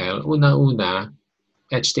HTML, una-una,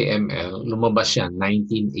 HTML, lumabas siya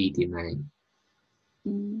 1989.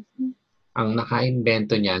 Mm-hmm. Ang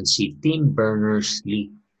naka-invento niyan si Tim Berners-Lee.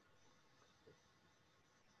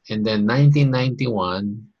 And then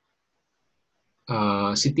 1991,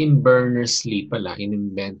 si Tim Berners-Lee pala,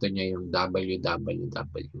 inimbento niya yung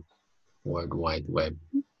www, World Wide Web.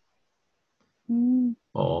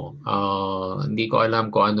 Oo. Hindi ko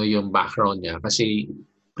alam kung ano yung background niya kasi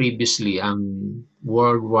previously ang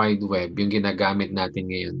World Wide Web, yung ginagamit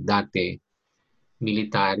natin ngayon, dati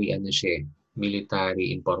military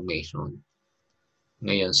information.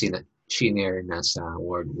 Ngayon shinare na sa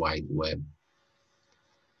World Wide Web.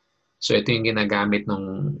 So ito yung ginagamit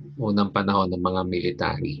nung unang panahon ng mga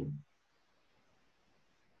military.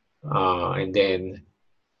 And then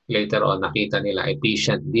later on nakita nila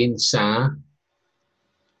efficient din sa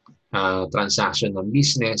transaction ng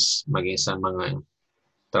business, maging sa mga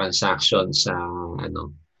transaction sa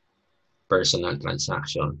personal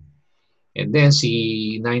transaction. And then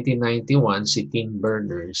si 1991 si Tim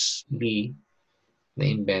Berners-Lee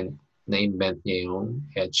na-invent niya yung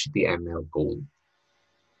HTML code.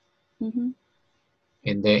 Mm-hmm.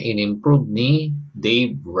 And then in-improve ni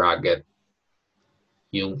Dave Raggett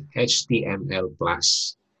yung HTML+.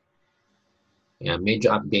 Yan, medyo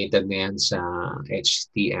updated na yan sa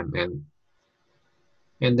HTML.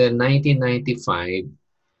 And then 1995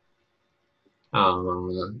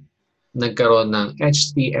 nagkaroon ng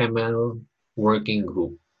HTML working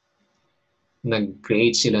group.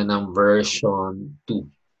 Nag-create sila ng version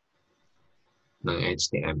 2 ng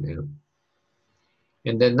HTML.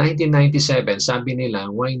 And then 1997, sabi nila,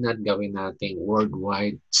 why not gawin nating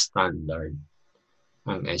worldwide standard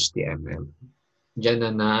ang HTML? Diyan na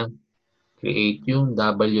na-create yung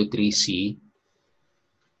W3C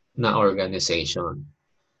na organization.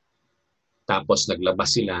 Tapos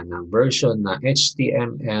naglabas sila ng version na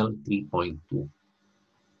HTML 3.2.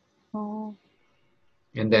 Oh.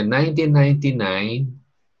 And then 1999,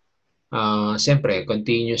 siyempre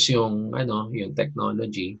continuous yung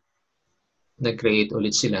technology. Nag-create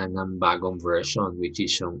ulit sila ng bagong version which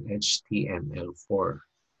is yung HTML4.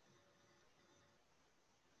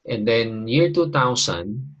 And then year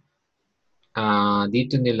 2000,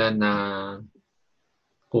 dito nila na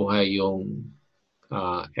kuha yung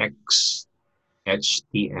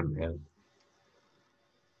XHTML.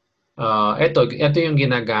 Ito yung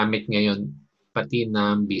ginagamit ngayon pati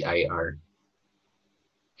ng BIR.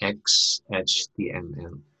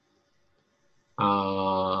 XHTML.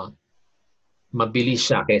 Mabilis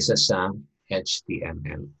siya kaysa sa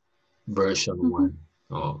HTML version 1.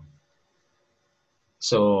 Mm-hmm. Oh.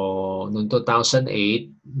 So, noong 2008,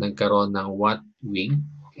 nagkaroon ng WhatWig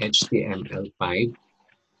HTML5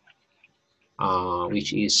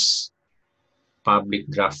 which is public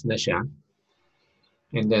draft na siya.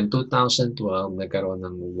 And then 2012, nagkaroon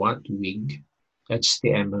ng WhatWig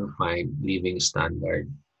HTML5 living standard.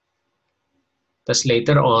 Tapos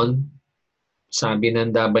later on, sabi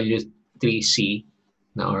ng W3C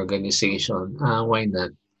na organization, why not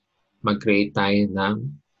mag-create tayo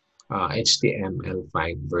ng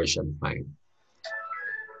HTML5 version 5.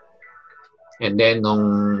 And then, noong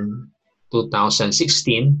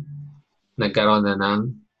 2016, nagkaroon na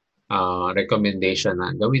ng recommendation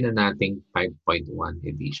na gawin na nating 5.1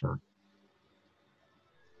 edition.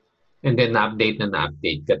 And then, na-update.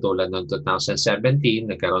 Katulad noong 2017,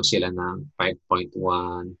 nagkaroon sila ng 5.1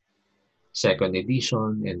 second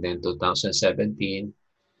edition. And then, 2017,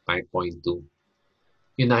 5.2.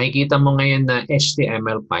 Yung nakikita mo ngayon na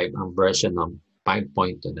HTML5, ang version ng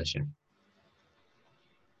 5.2 na siya.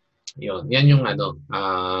 Yun. Yan yung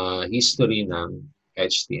history ng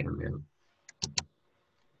HTML.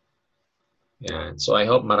 Yan. So I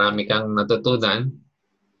hope marami kang natutunan.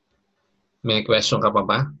 May question ka pa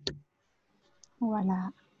ba? Wala.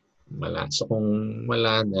 Wala. So kung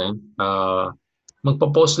wala na,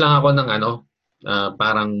 magpo-post lang ako ng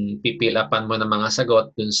parang pipilapan mo ng mga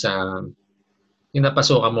sagot dun sa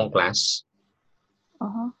pinapasukan mong class.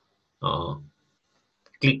 Oo.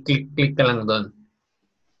 Click ka lang doon.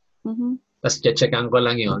 Tapos checkan ko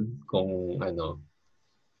lang yon kung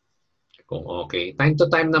kung okay. Time to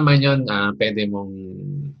time naman yon, pwede mong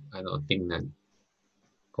tingnan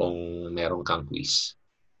kung meron kang quiz.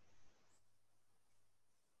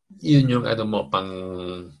 Yun yung mo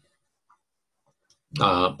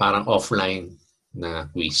parang offline na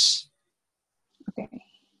quiz. Okay.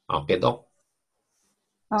 Okay, Doc?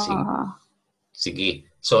 Sige. Oo. Sige.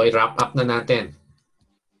 So, i-wrap up na natin.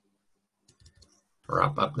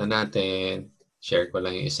 Wrap up na natin. Share ko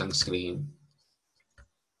lang yung isang screen.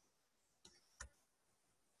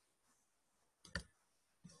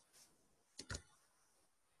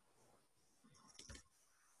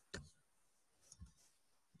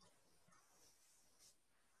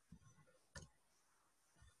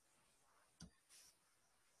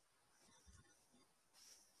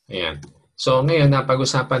 Ayan. So ngayon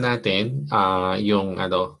napag-usapan natin yung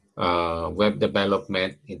web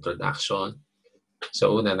development introduction.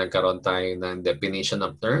 So una nagkaroon tayo ng definition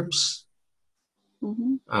of terms.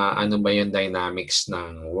 Ano ba yung dynamics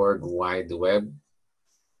ng World Wide Web?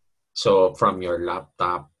 So from your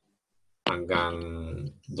laptop hanggang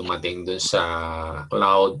dumating dun sa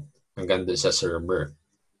cloud hanggang dun sa server.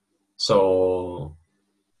 So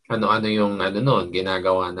ano-ano yung noon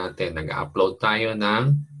ginagawa natin? Nag-upload tayo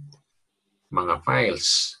ng mga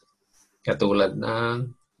files katulad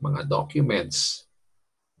ng mga documents,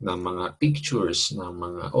 ng mga pictures, ng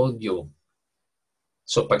mga audio.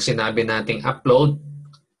 So pag sinabi nating upload,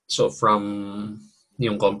 so from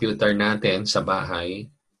yung computer natin sa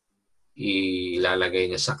bahay,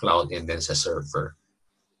 ilalagay niya sa cloud and then sa server.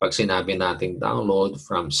 Pag sinabi nating download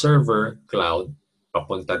from server, cloud,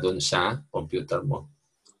 papunta dun sa computer mo.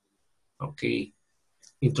 Okay.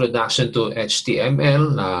 Introduction to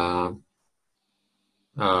HTML,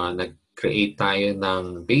 nag-create tayo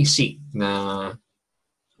ng basic na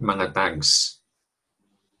mga tags.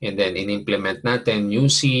 And then, in-implement natin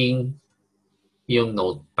using yung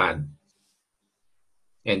notepad.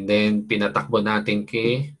 And then, pinatakbo natin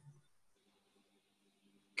kay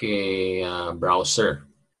browser.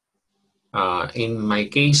 In my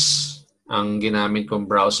case, ang ginamit kong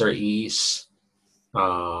browser is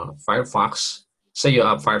Firefox. Sa iyo,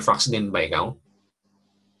 Firefox din ba ikaw?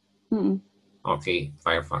 Okay,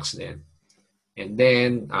 Firefox din. And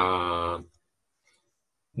then,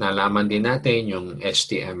 nalaman din natin yung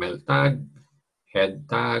HTML tag, head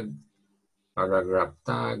tag, paragraph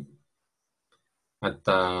tag, at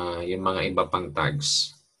yung mga iba pang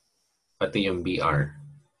tags. Pati yung BR,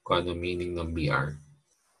 kung ano meaning ng BR.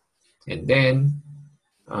 And then,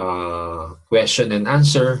 question and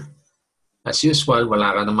answer. As usual,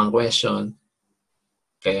 wala ka namang question.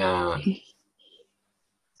 Kaya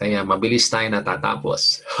mabilis tayo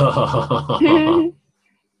natatapos.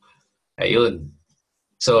 Ayun.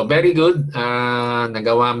 So, very good.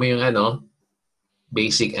 Nagawa mo yung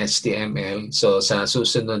basic HTML. So, sa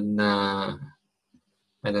susunod na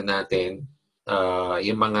natin,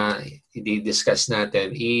 yung mga i-discuss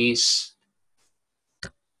natin is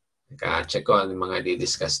check ko ano yung mga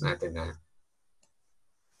i-discuss natin na.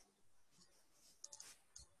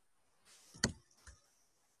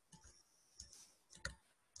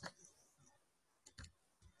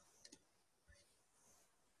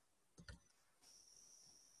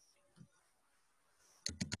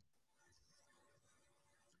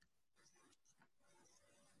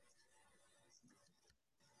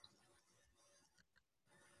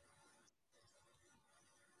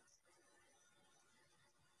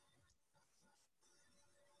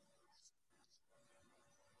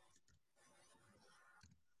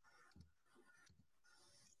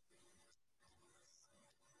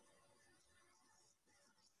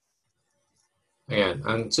 Ayan.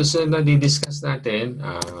 Ang susunod na di-discuss natin,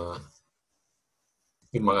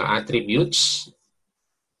 yung mga attributes,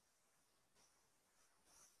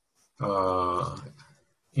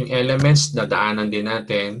 yung elements, dadaanan din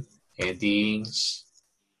natin, headings,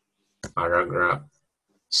 paragraph,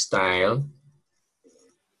 style,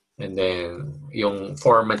 and then yung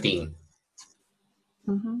formatting,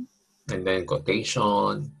 and then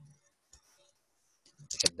quotation,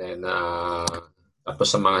 and then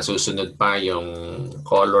Tapos sa mga susunod pa, yung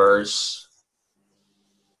colors,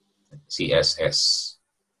 CSS.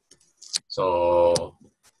 So,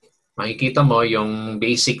 makikita mo yung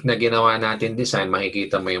basic na ginawa natin design,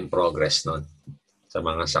 makikita mo yung progress nun sa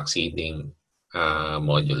mga succeeding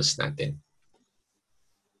modules natin.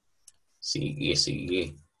 Sige,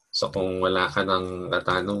 sige. So, kung wala ka ng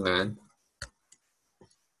katanungan,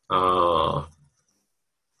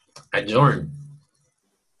 adjourn.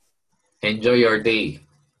 Enjoy your day.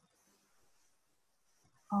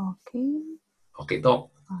 Okay. Okay,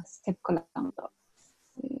 Tok. Skip ko lang to.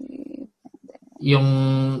 Yung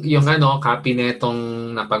copy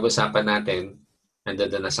netong napag-usapan natin,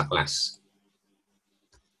 nandoon na sa class.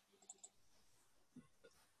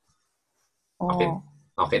 Okay. Oh.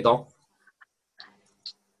 Okay, Tok.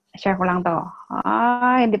 Share ko lang to.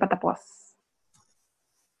 Hindi pa tapos.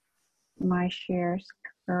 My shares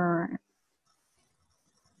current.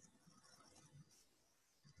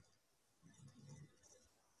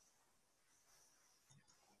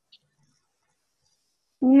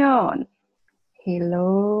 Yun. Hello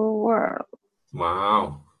world.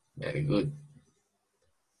 Wow. Very good.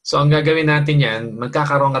 So, ang gagawin natin yan,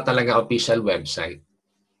 magkakaroon ka talaga official website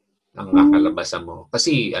ang kakalabasan mo.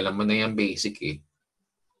 Kasi, alam mo na yan basic eh.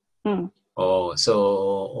 Oh, so,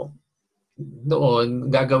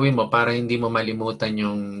 doon, gagawin mo para hindi mo malimutan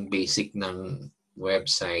yung basic ng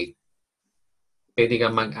website. Pwede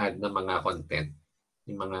ka mag-add ng mga content.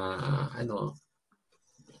 Yung mga,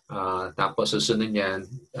 tapos susunod yan,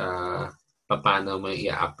 paano mo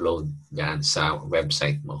i-upload yan sa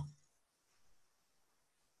website mo.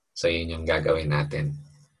 So, yun yung gagawin natin.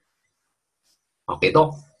 Okay,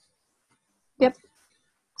 Dok? Yep.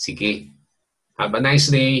 Sige. Have a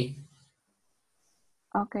nice day.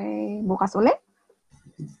 Okay. Bukas ulit?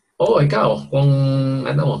 Oo, ikaw.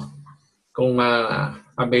 Kung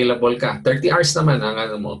available ka. 30 hours naman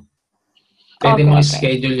ang mo. Pwede mo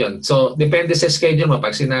i-schedule yun. So, depende sa schedule mo.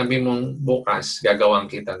 Pag sinabi mong bukas,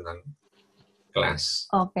 gagawin kita ng class.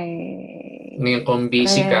 Okay. Ngayon, kung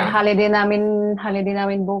busy ka. Holiday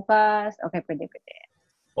namin bukas. Okay, pwede.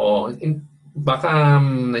 O, baka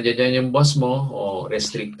nandiyan yung boss mo o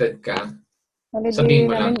restricted ka. Holiday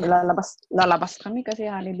namin, lalabas kami kasi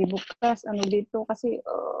holiday bukas. Dito kasi,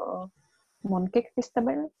 Mooncake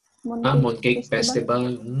Festival. Mooncake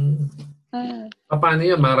Festival. Paano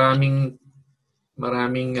yun?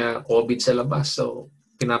 Maraming COVID sa labas. So,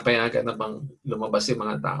 pinapayagan na bang lumabas yung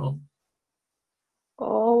mga tao?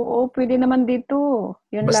 Oo, pwede naman dito.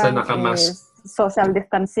 Yun Basta lang naka-mask. Social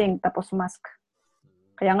distancing tapos mask.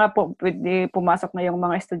 Kaya nga po, pwede pumasok na yung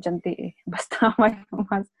mga estudyante eh. Basta may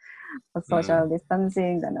mask. Social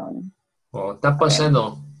distancing, gano'n. Oh, tapos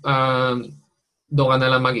doon ka na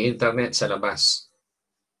lang mag-internet sa labas.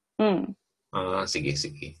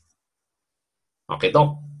 Sige. Okay,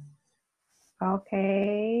 Dok.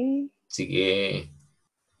 Okay. Sige.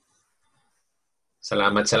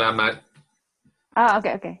 Salamat.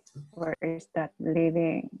 Okay. Where is that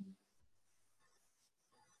living?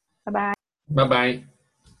 Bye-bye. Bye-bye.